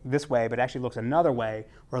going to look this way, but it actually looks another way,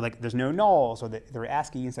 where like there's no nulls, or they're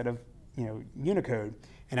ASCII instead of Unicode,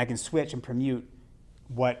 and I can switch and permute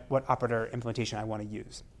what operator implementation I want to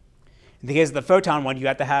use. In the case of the Photon one, you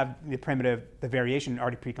have to have the primitive, the variation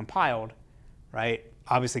already pre-compiled, right?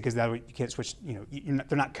 Obviously, because you can't switch, they're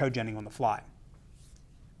not code genning on the fly.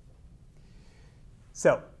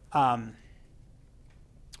 So, so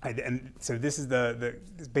this is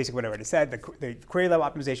this basically what I already said. The query level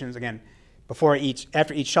optimizations, again,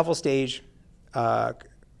 after each shuffle stage, after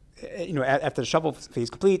the shuffle phase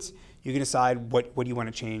completes, you can decide what you want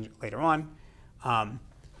to change later on.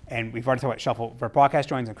 And we've already talked about shuffle for broadcast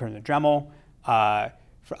joins and current Dremel.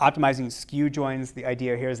 For optimizing skew joins, the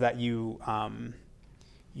idea here is that you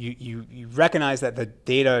recognize that the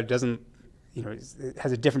data doesn't, it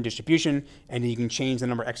has a different distribution, and you can change the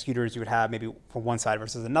number of executors you would have maybe for one side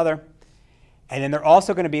versus another. And then they're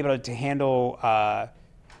also going to be able to handle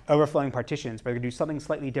overflowing partitions, but they're going to do something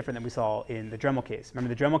slightly different than we saw in the Dremel case.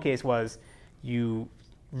 Remember, the Dremel case was you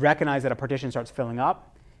recognize that a partition starts filling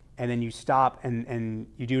up, and then you stop and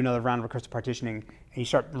you do another round of recursive partitioning, and you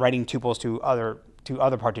start writing tuples to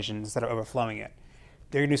other partitions instead of overflowing it.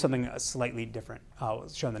 They're going to do something slightly different. I'll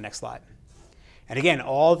show on the next slide. And again,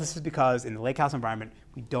 all this is because in the lakehouse environment,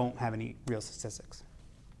 we don't have any real statistics.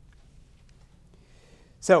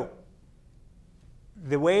 So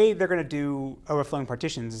the way they're going to do overflowing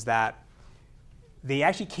partitions is that they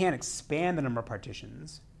actually can't expand the number of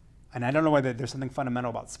partitions. And I don't know whether there's something fundamental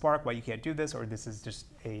about Spark, why you can't do this, or this is just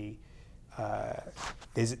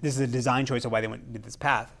this is a design choice of why they went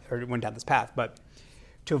down this path. But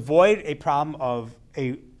to avoid a problem of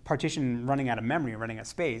a partition running out of memory or running out of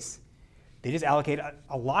space, they just allocate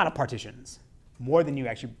a lot of partitions, more than you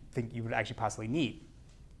actually think you would actually possibly need,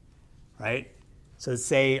 right? So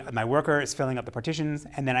say my worker is filling up the partitions,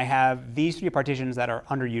 and then I have these 3 partitions that are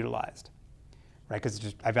underutilized, right?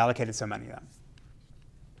 Because I've allocated so many of them.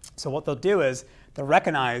 So what they'll do is they'll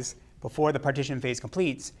recognize before the partition phase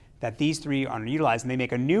completes that these 3 are underutilized, and they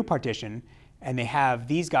make a new partition, and they have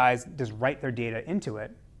these guys just write their data into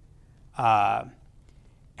it, and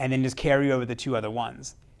then just carry over the 2 other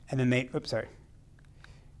ones. And then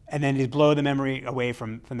and then just blow the memory away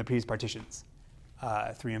from the previous partitions,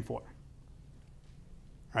 3 and 4,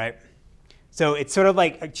 right? So it's sort of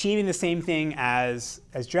like achieving the same thing as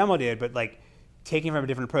Dremel did, but like taking from a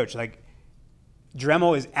different approach. Like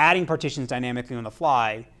Dremel is adding partitions dynamically on the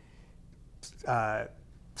fly.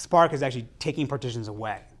 Spark is actually taking partitions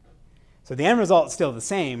away. So the end result is still the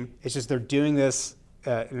same. It's just they're doing this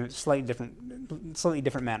in a slightly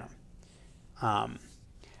different manner.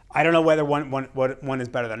 I don't know whether one is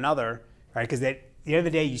better than another, right? Because at the end of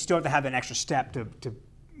the day, you still have to have an extra step to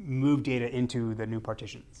move data into the new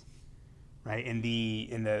partitions, right? In the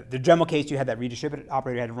Dremel case, you had that redistributed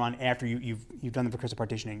operator you had to run after you've done the recursive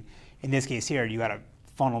partitioning. In this case here, you got to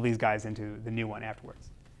funnel these guys into the new one afterwards.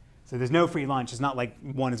 So there's no free lunch. It's not like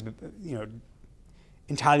one is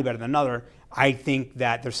entirely better than another. I think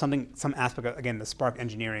that there's some aspect of, again, the Spark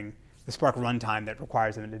engineering, the Spark runtime that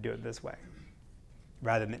requires them to do it this way,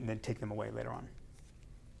 rather than take them away later on.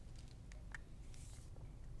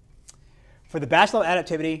 For the batch level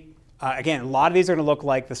adaptivity, again, a lot of these are going to look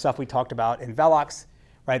like the stuff we talked about in Velox,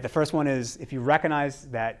 right? The first one is if you recognize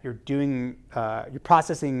that you're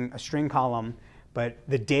processing a string column, but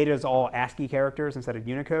the data is all ASCII characters instead of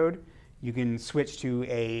Unicode, you can switch to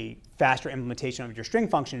a faster implementation of your string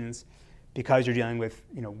functions because you're dealing with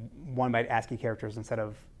 1 byte ASCII characters instead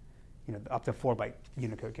of up to 4 byte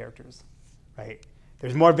Unicode characters, right?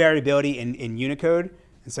 There's more variability in Unicode,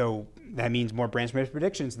 and so that means more branch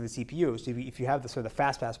predictions in the CPU. So if you have the sort of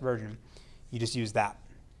fast version, you just use that.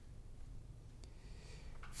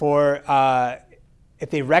 For if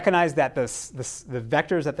they recognize that the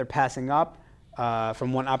vectors that they're passing up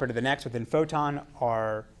from one operator to the next within Photon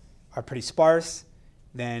are pretty sparse,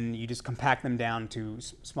 then you just compact them down to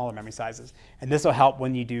smaller memory sizes. And this will help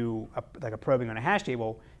when you do like a probing on a hash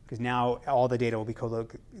table, because now all the data will be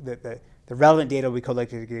the relevant data will be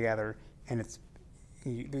collected together, and it's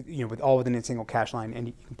all within a single cache line, and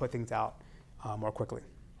you can put things out more quickly,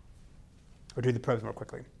 or do the probes more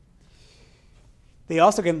quickly. They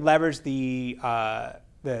also can leverage the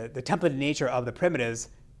templated nature of the primitives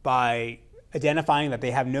by identifying that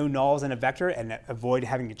they have no nulls in a vector and avoid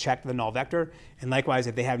having to check the null vector. And likewise,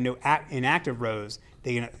 if they have no inactive rows,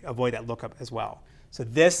 they can avoid that lookup as well. So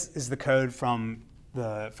this is the code from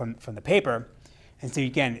the paper. And so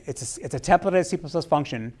again, it's a templated C++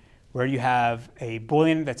 function where you have a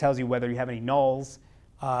Boolean that tells you whether you have any nulls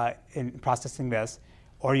in processing this,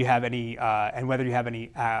 or you have any, and whether you have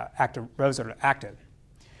any active rows that are active.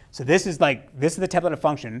 So this is the templated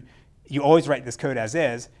function. You always write this code as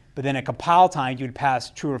is, but then at compile time, you would pass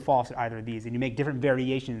true or false to either of these, and you make different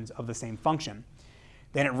variations of the same function.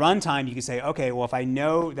 Then at runtime, you can say, okay, well, if I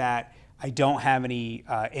know that I don't have any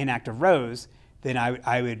inactive rows, then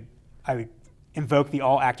I would invoke the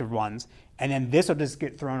all active ones, and then this will just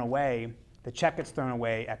get thrown away. The check gets thrown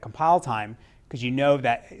away at compile time, because you know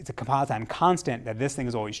that it's a compile time constant that this thing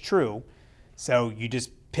is always true. So you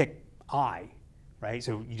just pick I, right?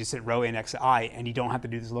 So you just hit row index I, and you don't have to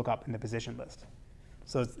do this lookup in the position list.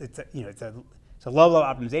 So it's a low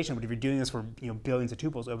optimization, but if you're doing this for billions of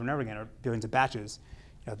tuples over and over again, or billions of batches,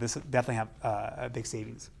 this will definitely have a big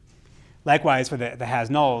savings. Likewise, for the has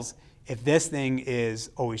nulls, if this thing is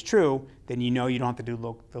always true, then you don't have to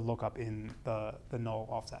do the lookup in the null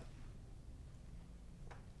offset.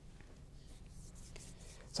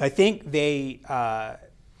 So I think they, I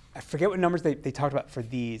forget what numbers they talked about for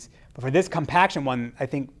these, but for this compaction one, I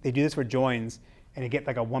think they do this for joins, and you get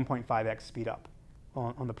like a 1.5x speed up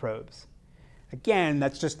on the probes. Again,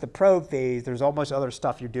 that's just the probe phase. There's all much other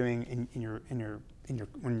stuff you're doing when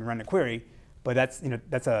you run a query, but that's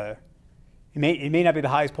it may not be the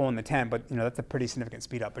highest poll in the 10, but that's a pretty significant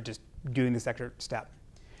speed up. But just doing this extra step.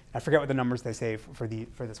 I forget what the numbers they say for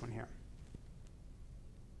this one here.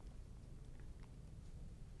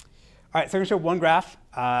 All right, so I'm going to show one graph.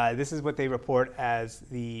 This is what they report as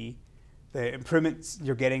the improvements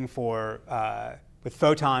you're getting for with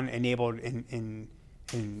Photon enabled in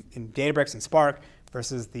Databricks and Spark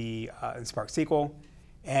versus the in Spark SQL,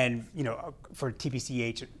 and for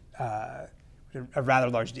TPCH, a rather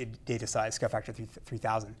large data size, scale factor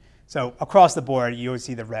 3000. So across the board, you always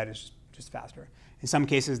see the red is just faster. In some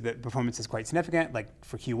cases, the performance is quite significant, like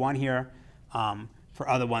for Q1 here. For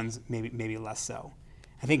other ones, maybe less so.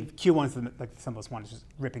 I think Q1 is the simplest one, is just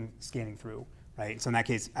scanning through, right? So in that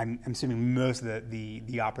case, I'm assuming most of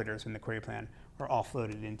the operators in the query plan are all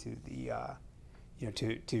floated into the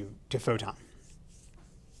to Photon,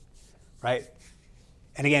 right?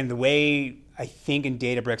 And again, the way I think in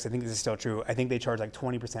Databricks, I think this is still true. I think they charge like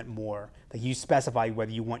 20% more. Like you specify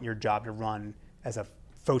whether you want your job to run as a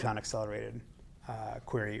Photon accelerated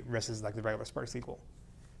query versus like the regular Spark SQL,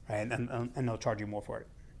 right? And they'll charge you more for it,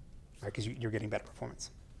 right? Because you're getting better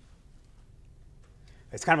performance.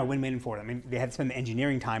 It's kind of a win-win for them. I mean, they had to spend the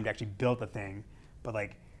engineering time to actually build the thing, but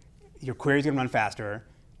like your query's gonna run faster,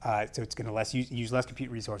 so it's gonna use less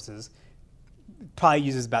compute resources. Probably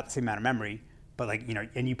uses about the same amount of memory, but like,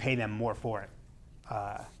 and you pay them more for it.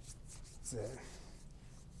 It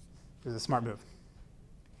was a smart move.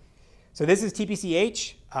 So this is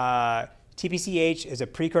TPCH. TPCH is a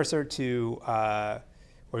precursor to,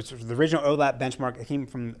 or it's the original OLAP benchmark. It came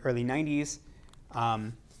from the early 90s.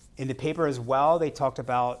 In the paper as well, they talked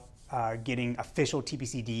about getting official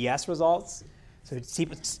TPC-DS results. So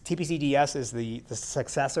TPC-DS is the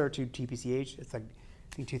successor to TPCH. It's like,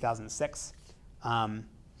 I think, 2006.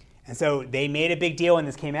 And so they made a big deal when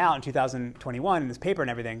this came out in 2021 in this paper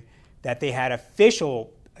and everything, that they had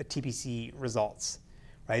official TPC results.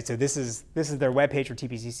 Right, so this is their webpage for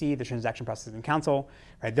TPCC, the Transaction Processing Council.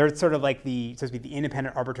 Right, they're sort of like supposed to be the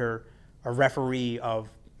independent arbiter or referee of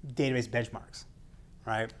database benchmarks.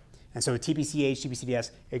 Right, and so TPCH,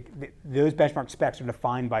 TPCDS, those benchmark specs are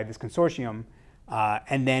defined by this consortium.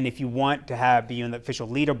 And then if you want to be on the official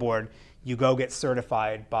leaderboard, you go get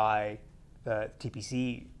certified by the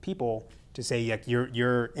TPC people to say like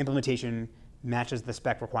your implementation matches the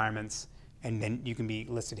spec requirements, and then you can be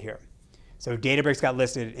listed here. So Databricks got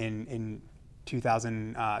listed in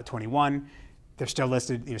 2021. They're still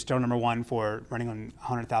listed, still number one for running on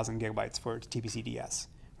 100,000 gigabytes for TPC-DS,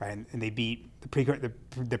 right? And they beat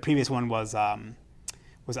the previous one was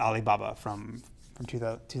Alibaba from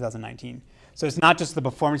 2019. So it's not just the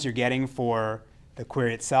performance you're getting for the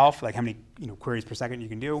query itself, like how many queries per second you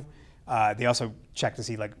can do. They also check to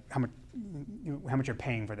see like how much you're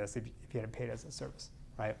paying for this if you had it paid as a service,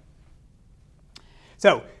 right?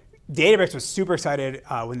 So Databricks was super excited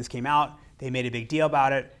when this came out. They made a big deal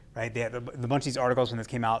about it, right? They had a bunch of these articles when this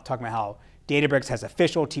came out talking about how Databricks has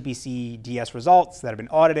official TPC-DS results that have been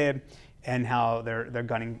audited and how they're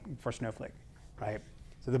gunning for Snowflake, right?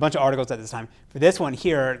 So there's a bunch of articles at this time. For this one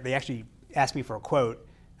here, they actually asked me for a quote,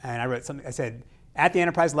 and I wrote something. I said, at the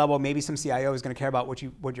enterprise level, maybe some CIO is going to care about what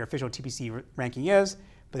your official TPC ranking is,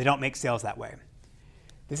 but they don't make sales that way.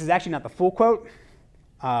 This is actually not the full quote.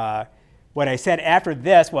 What I said after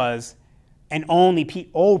this was, and only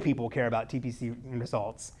old people care about TPC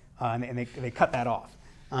results, and they cut that off.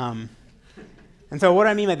 And so what do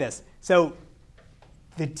I mean by this? So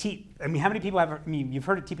how many people you've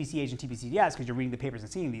heard of TPCH and TPC-DS because you're reading the papers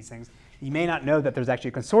and seeing these things. You may not know that there's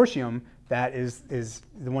actually a consortium that is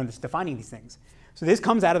the one that's defining these things. So this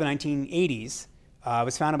comes out of the 1980s. It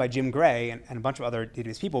was founded by Jim Gray and a bunch of other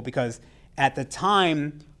database people because at the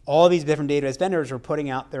time, all these different database vendors were putting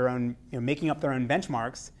out their own, making up their own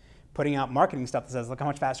benchmarks, putting out marketing stuff that says, look how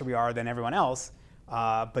much faster we are than everyone else.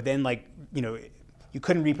 But then, you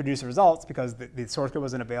couldn't reproduce the results because the source code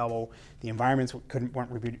wasn't available, the environments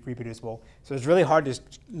weren't reproducible. So it's really hard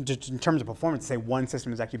just in terms of performance to say one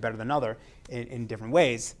system is actually better than another in different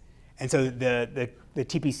ways. And so the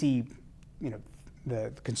TPC,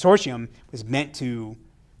 the consortium was meant to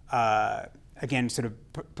again, sort of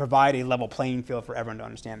provide a level playing field for everyone to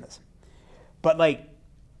understand this. But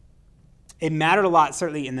it mattered a lot,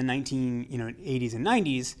 certainly in the 1980s and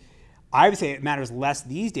 90s. I would say it matters less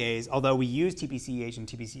these days, although we use TPCH and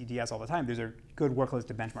TPC-DS all the time. Those are good workloads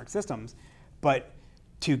to benchmark systems. But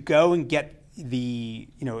to go and get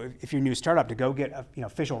if you're a new startup, to go get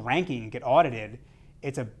official ranking and get audited,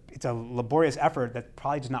 it's a laborious effort that's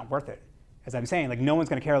probably just not worth it. As I'm saying, no one's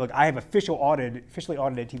going to care. Look, I have officially audited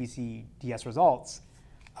TPC-DS results.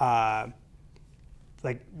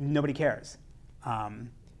 Nobody cares,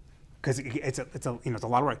 because it's a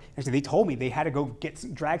lot of work. Actually, they told me they had to go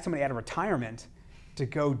drag somebody out of retirement to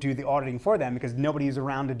go do the auditing for them because nobody's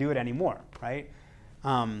around to do it anymore, right?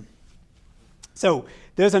 So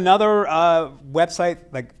there's another website,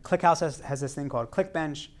 ClickHouse has this thing called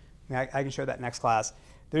ClickBench. I can show that next class.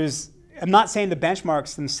 I'm not saying the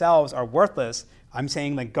benchmarks themselves are worthless. I'm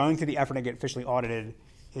saying going through the effort to get officially audited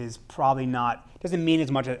is probably doesn't mean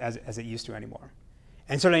as much as it used to anymore.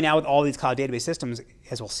 And certainly now with all these cloud database systems,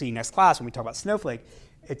 as we'll see next class when we talk about Snowflake,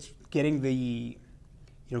 it's getting being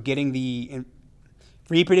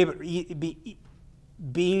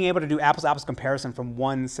able to do apples to apples comparison from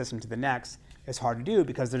one system to the next is hard to do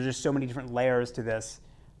because there's just so many different layers to this,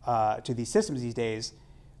 to these systems these days.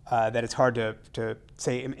 That it's hard to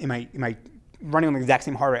say, am I running on the exact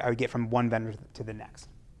same heart rate I would get from one vendor to the next,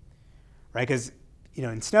 right? Because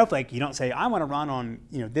in Snowflake, you don't say, I want to run on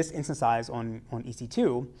this instance size on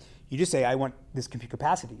EC2. You just say, I want this compute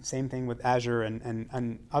capacity. Same thing with Azure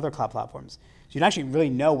and other cloud platforms. So you don't actually really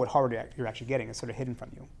know what hardware you're actually getting. It's sort of hidden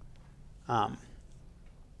from you.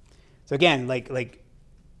 So again,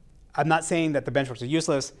 I'm not saying that the benchmarks are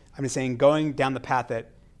useless. I'm just saying going down the path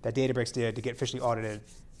that Databricks did to get officially audited,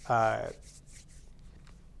 I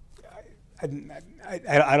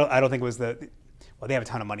don't think it was well, they have a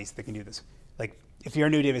ton of money, so they can do this. If you're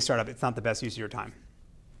a new database startup, it's not the best use of your time.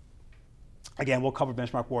 Again, we'll cover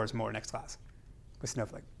benchmark wars more next class with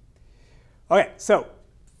Snowflake. Okay, so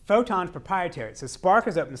Photon's proprietary. So Spark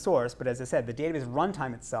is open source, but as I said, the database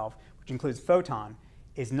runtime itself, which includes Photon,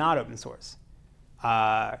 is not open source.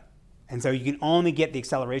 And so you can only get the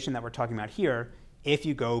acceleration that we're talking about here if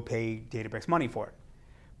you go pay Databricks money for it.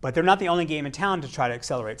 But they're not the only game in town to try to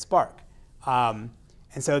accelerate Spark. And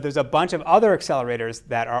so there's a bunch of other accelerators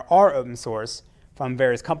that are open source from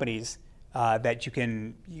various companies that you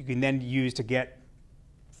can then use to get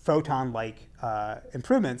Photon-like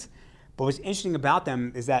improvements. But what's interesting about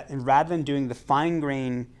them is that rather than doing the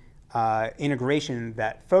fine-grained integration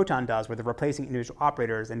that Photon does, where they're replacing individual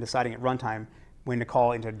operators and deciding at runtime when to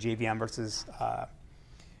call into JVM versus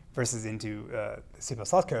into C++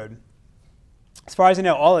 code, as far as I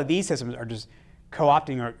know, all of these systems are just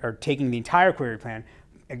co-opting or taking the entire query plan,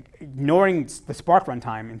 ignoring the Spark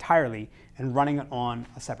runtime entirely, and running it on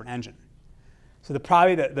a separate engine. So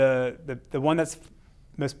probably the one that's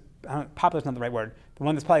most popular is not the right word. The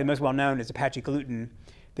one that's probably most well known is Apache Gluten.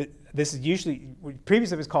 This is usually,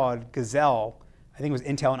 previously it was called Gazelle. I think it was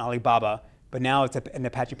Intel and Alibaba, but now it's an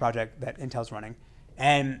Apache project that Intel's running.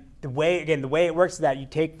 And the way it works is that you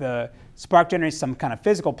take the Spark generates some kind of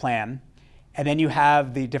physical plan, and then you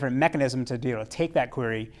have the different mechanism to be able to take that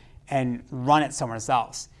query and run it somewhere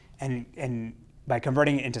else. And by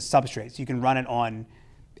converting it into substrates, you can run it on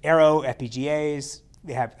Arrow, FPGAs.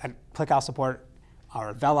 They have ClickHouse support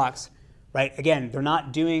or Velox, right? Again, they're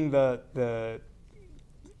not doing the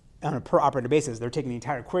on a per operator basis. They're taking the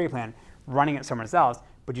entire query plan, running it somewhere else,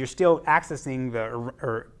 but you're still accessing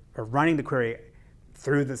or running the query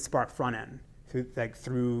through the Spark front end,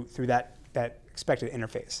 through that expected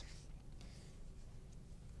interface.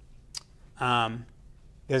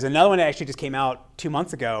 There's another one that actually just came out 2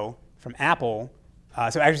 months ago from Apple.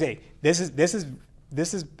 So actually, this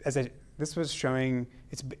was showing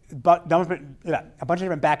it's a bunch of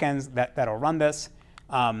different backends that'll run this.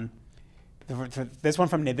 This one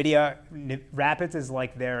from NVIDIA, Rapids is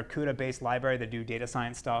like their CUDA-based library that do data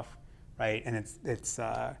science stuff, right? And it's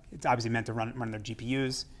obviously meant to run their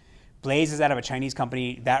GPUs. Blaze is out of a Chinese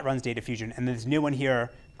company that runs Data Fusion, and this new one here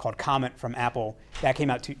called Comet from Apple that came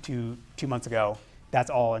out two months ago. That's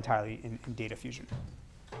all entirely in Data Fusion.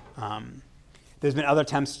 There's been other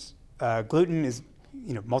attempts. Gluten is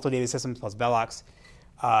multi-data systems plus Velox,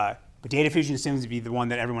 but Data Fusion seems to be the one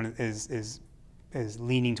that everyone is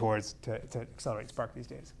leaning towards to accelerate Spark these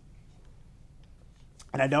days.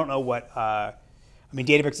 And I don't know what. I mean,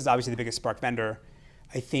 Databricks is obviously the biggest Spark vendor.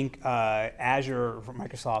 I think Azure from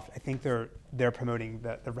Microsoft, I think they're promoting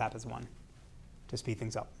the Rapids one to speed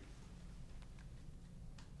things up.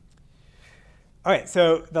 All right,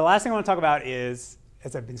 so the last thing I want to talk about is,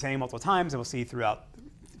 as I've been saying multiple times, and we'll see throughout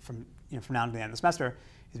from now to the end of the semester,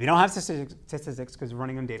 is we don't have statistics because we're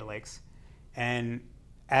running on data lakes, and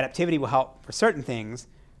adaptivity will help for certain things,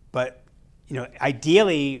 but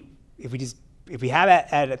ideally, if we have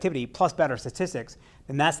adaptivity plus better statistics,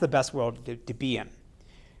 then that's the best world to be in.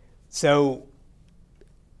 So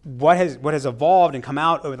what has evolved and come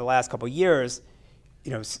out over the last couple of years,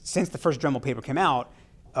 since the first Dremel paper came out,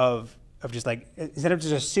 of just like, instead of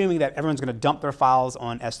just assuming that everyone's going to dump their files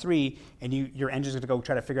on S3 and your engine's going to go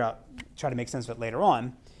try to make sense of it later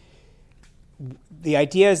on, the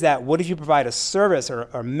idea is that what if you provide a service or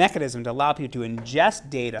a mechanism to allow people to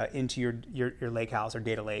ingest data into your lakehouse or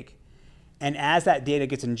data lake, and as that data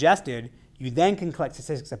gets ingested, you then can collect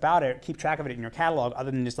statistics about it, keep track of it in your catalog,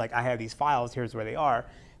 other than just like, I have these files, here's where they are.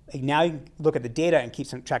 Like now you can look at the data and keep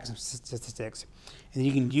track of some statistics, and then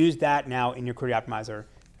you can use that now in your query optimizer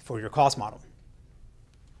for your cost model.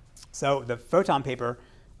 So the Photon paper,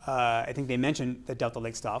 I think they mentioned the Delta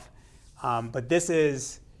Lake stuff, but this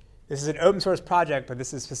is an open source project, but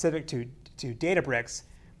this is specific to Databricks,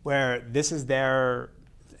 where this is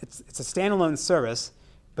it's a standalone service,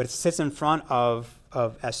 but it sits in front of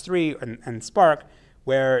S3 and Spark,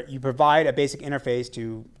 where you provide a basic interface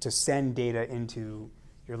to send data into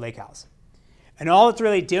your lakehouse. And all it's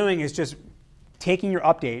really doing is just taking your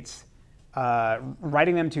updates,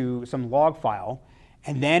 writing them to some log file,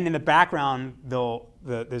 and then in the background,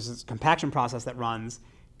 there's this compaction process that runs,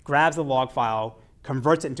 grabs the log file,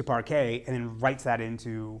 converts it into Parquet, and then writes that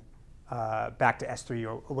into back to S3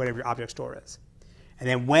 or whatever your object store is. And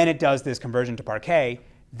then when it does this conversion to Parquet,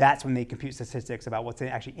 that's when they compute statistics about what's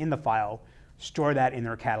actually in the file, store that in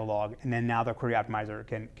their catalog, and then now the query optimizer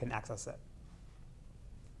can access it.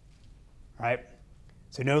 All right?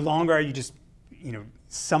 So no longer are you just,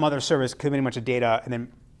 some other service committing a bunch of data and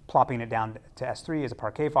then plopping it down to S3 as a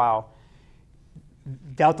Parquet file.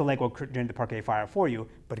 Delta Lake will generate the Parquet file for you,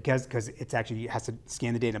 but because it actually has to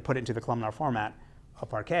scan the data and put it into the columnar format of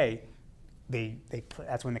Parquet,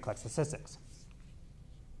 that's when they collect statistics.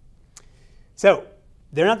 So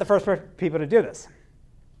they're not the first people to do this.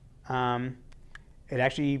 It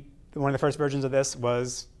actually, one of the first versions of this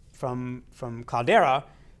was from Cloudera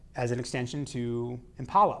as an extension to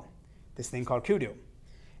Impala, this thing called Kudu.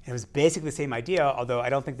 And it was basically the same idea, although I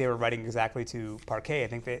don't think they were writing exactly to Parquet. I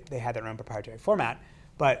think they had their own proprietary format.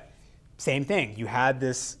 But same thing. You had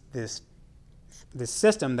this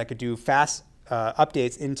system that could do fast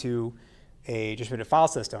updates into a distributed file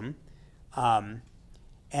system.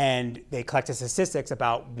 And they collected statistics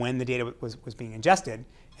about when the data was being ingested.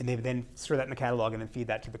 And they would then store that in the catalog and then feed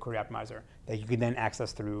that to the query optimizer that you could then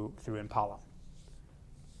access through Impala.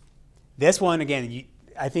 This one, again,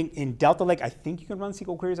 I think in Delta Lake, I think you can run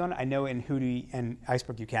SQL queries on it. I know in Hootie and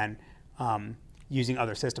Iceberg you can using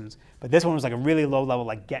other systems. But this one was like a really low level,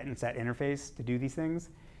 like get and set interface to do these things.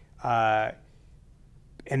 And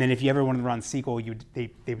then if you ever wanted to run SQL,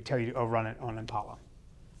 they would tell you to run it on Impala,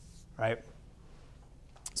 right?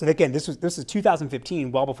 So again, this is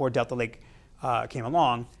 2015, well before Delta Lake came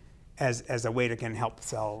along, as a way to help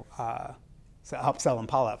sell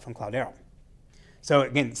Impala from Cloudera. So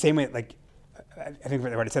again, same way, like I think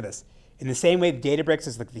I already said this. In the same way, Databricks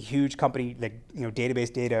is like the huge company, like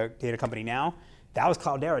database data company now. That was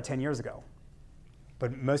Cloudera 10 years ago.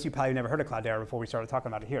 But most of you probably never heard of Cloudera before we started talking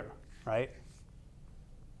about it here, right?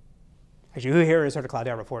 Actually, who here has heard of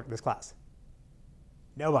Cloudera before this class?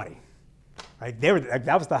 Nobody, right?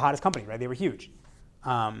 That was the hottest company, right? They were huge.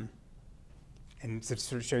 And so it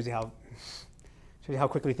sort of shows you how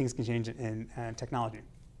quickly things can change in technology.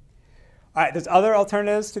 All right, there's other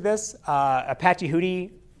alternatives to this. Apache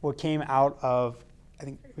Hootie came out of, I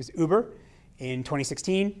think it was Uber in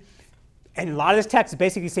 2016. And a lot of this text is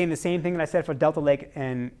basically saying the same thing that I said for Delta Lake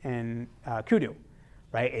and Kudu,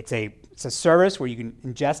 right? It's a service where you can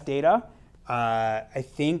ingest data. I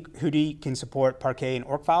think Hootie can support Parquet and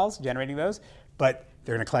ORC files, generating those. But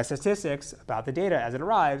they're going to collect statistics about the data as it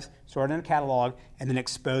arrives, sort it in a catalog, and then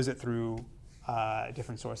expose it through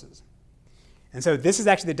different sources. And so this is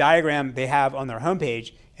actually the diagram they have on their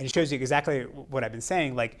homepage, and it shows you exactly what I've been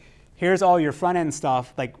saying. Like, here's all your front-end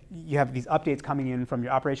stuff. Like, you have these updates coming in from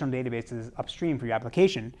your operational databases upstream for your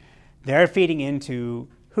application. They're feeding into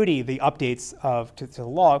Hootie the updates to the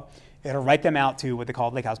log. It'll write them out to what they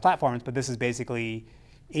call Lakehouse platforms, but this is basically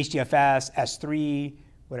HDFS, S3,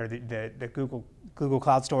 whatever the Google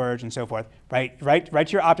Cloud Storage, and so forth. Write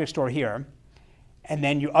to your object store here, and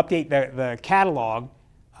then you update the catalog.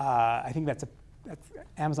 I think that's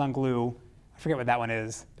Amazon Glue. I forget what that one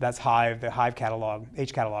is. That's Hive, the Hive catalog,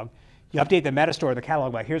 H catalog. You update the metastore, the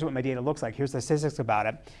catalog, by here's what my data looks like, here's the statistics about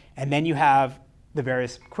it, and then you have the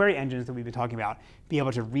various query engines that we've been talking about be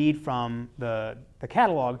able to read from the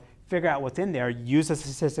catalog, figure out what's in there, use the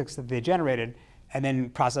statistics that they generated, and then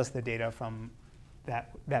process the data from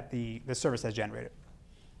that the service has generated.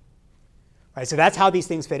 Right, so that's how these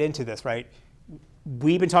things fit into this, right?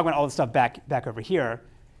 We've been talking about all the stuff back over here.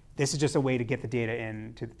 This is just a way to get the data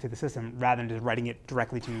into the system rather than just writing it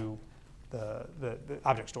directly to the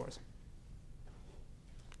object stores.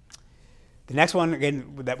 The next one,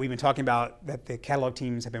 again, that we've been talking about that the catalog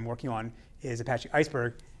teams have been working on is Apache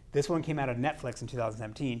Iceberg. This one came out of Netflix in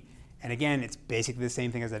 2017. And again, it's basically the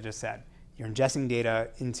same thing as I just said. You're ingesting data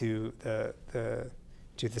into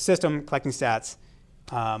the system, collecting stats,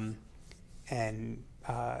 and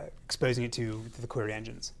exposing it to the query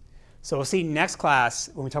engines. So we'll see next class,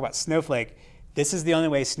 when we talk about Snowflake, this is the only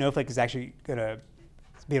way Snowflake is actually going to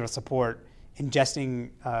be able to support ingesting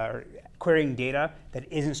or querying data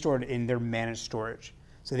that isn't stored in their managed storage.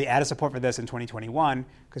 So they added support for this in 2021,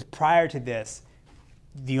 because prior to this,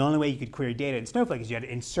 the only way you could query data in Snowflake is you had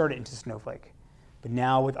to insert it into Snowflake. But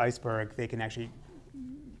now with Iceberg, they can actually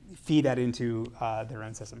feed that into their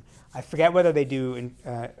own system. I forget whether they do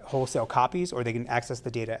wholesale copies or they can access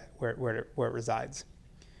the data where it resides.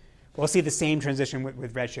 We'll see the same transition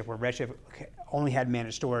with Redshift, where Redshift only had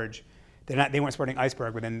managed storage. They weren't supporting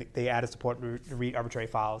Iceberg, but then they added support to read arbitrary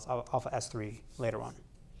files off of S3 later on.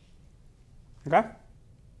 Okay?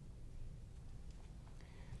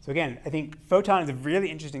 So again, I think Photon is a really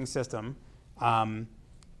interesting system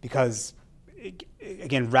because,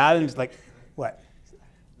 again, rather than just like, what?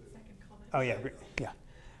 Oh, yeah,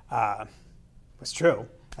 yeah. It's true,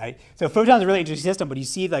 right? So Photon is a really interesting system, but you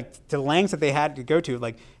see like the lengths that they had to go to,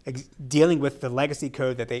 like dealing with the legacy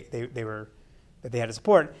code that they had to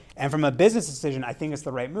support. And from a business decision, I think it's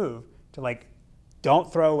the right move to like,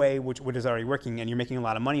 don't throw away what is already working and you're making a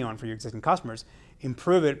lot of money on for your existing customers.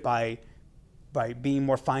 Improve it by being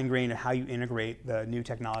more fine-grained in how you integrate the new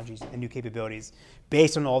technologies and new capabilities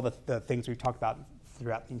based on all the things we've talked about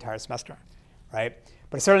throughout the entire semester. right?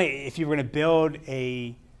 But certainly, if you were going to build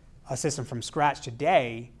a system from scratch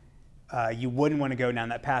today, you wouldn't want to go down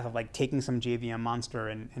that path of like taking some JVM monster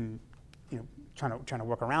and you know, trying to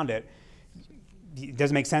work around it. It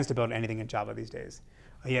doesn't make sense to build anything in Java these days.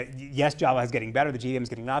 Yes, Java is getting better. The JVM is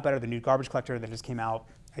getting a lot better. The new garbage collector that just came out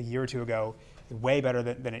a year or two ago is way better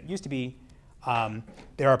than it used to be.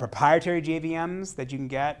 There are proprietary JVMs that you can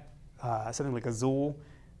get, something like Azul,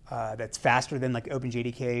 that's faster than like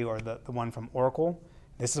OpenJDK or the one from Oracle.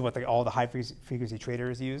 This is what all the high-frequency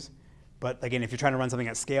traders use. But again, if you're trying to run something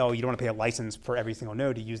at scale, you don't want to pay a license for every single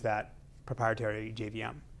node to use that proprietary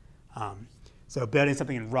JVM. So building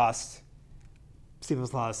something in Rust, C++,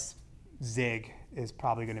 Zig is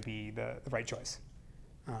probably going to be the right choice,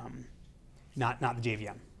 not the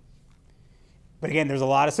JVM. But again, there's a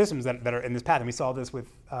lot of systems that are in this path, and we saw this with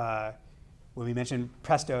when we mentioned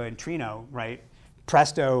Presto and Trino, right?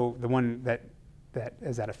 Presto, the one that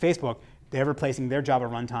is out of Facebook, they're replacing their Java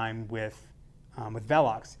runtime with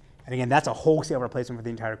Velox. And again, that's a wholesale replacement for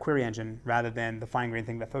the entire query engine rather than the fine-grained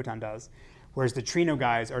thing that Photon does. Whereas the Trino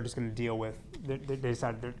guys are just going to deal with, they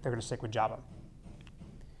decided they're going to stick with Java.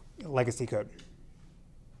 Legacy code.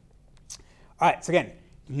 All right, so again,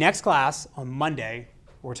 next class on Monday,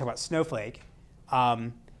 we're talking about Snowflake.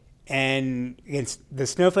 And again, the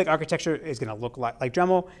Snowflake architecture is going to look like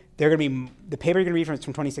Dremel. They're going to be, the paper you're going to read from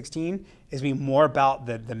 2016 is going to be more about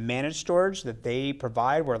the managed storage that they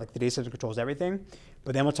provide, where like the data system controls everything.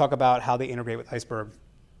 But then we'll talk about how they integrate with Iceberg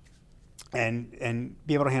and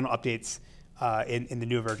be able to handle updates in the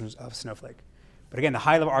newer versions of Snowflake. But again, the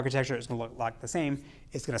high-level architecture is going to look like the same.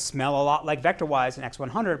 It's going to smell a lot like VectorWise and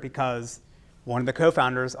X100 because one of the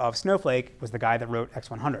co-founders of Snowflake was the guy that wrote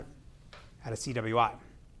X100 out of CWI.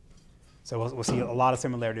 So we'll see a lot of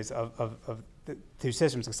similarities of the two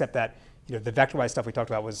systems, except that the VectorWise stuff we talked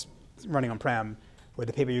about was running on-prem, where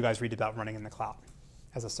the paper you guys read about running in the cloud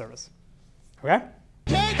as a service. Okay?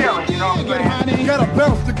 Gotta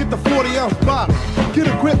bounce to get the 40-ounce bottle. Get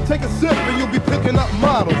a grip, take a sip, and you'll be picking up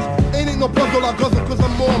models. Ain't no puzzle I guzzle, cause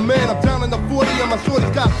I'm more man. I'm down in the 40 and my shorty's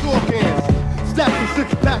got 4 cans. Stacks of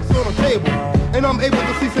 6-packs on the table, and I'm able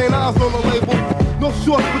to see St. Ives on the label. No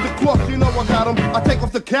shorts with the corks, you know I got 'em. I take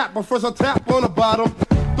off the cap, but first I tap on the bottom.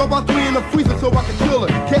 Throw about 3 in the freezer so I can chill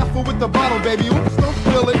it. Careful with the bottle, baby, oops, don't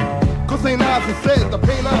spill it. Cause St. Ives has said the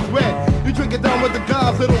paint Ives red. You drink it down with the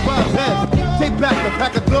guys, it'll rise head. Take back the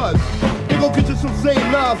pack of duds. Then go get you some St.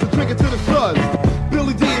 Ives and drink it to the suds.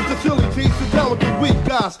 Billy D is the chili cheese, sit down with the weak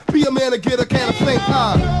guys. Be a man and get a can of St.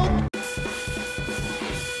 Ives.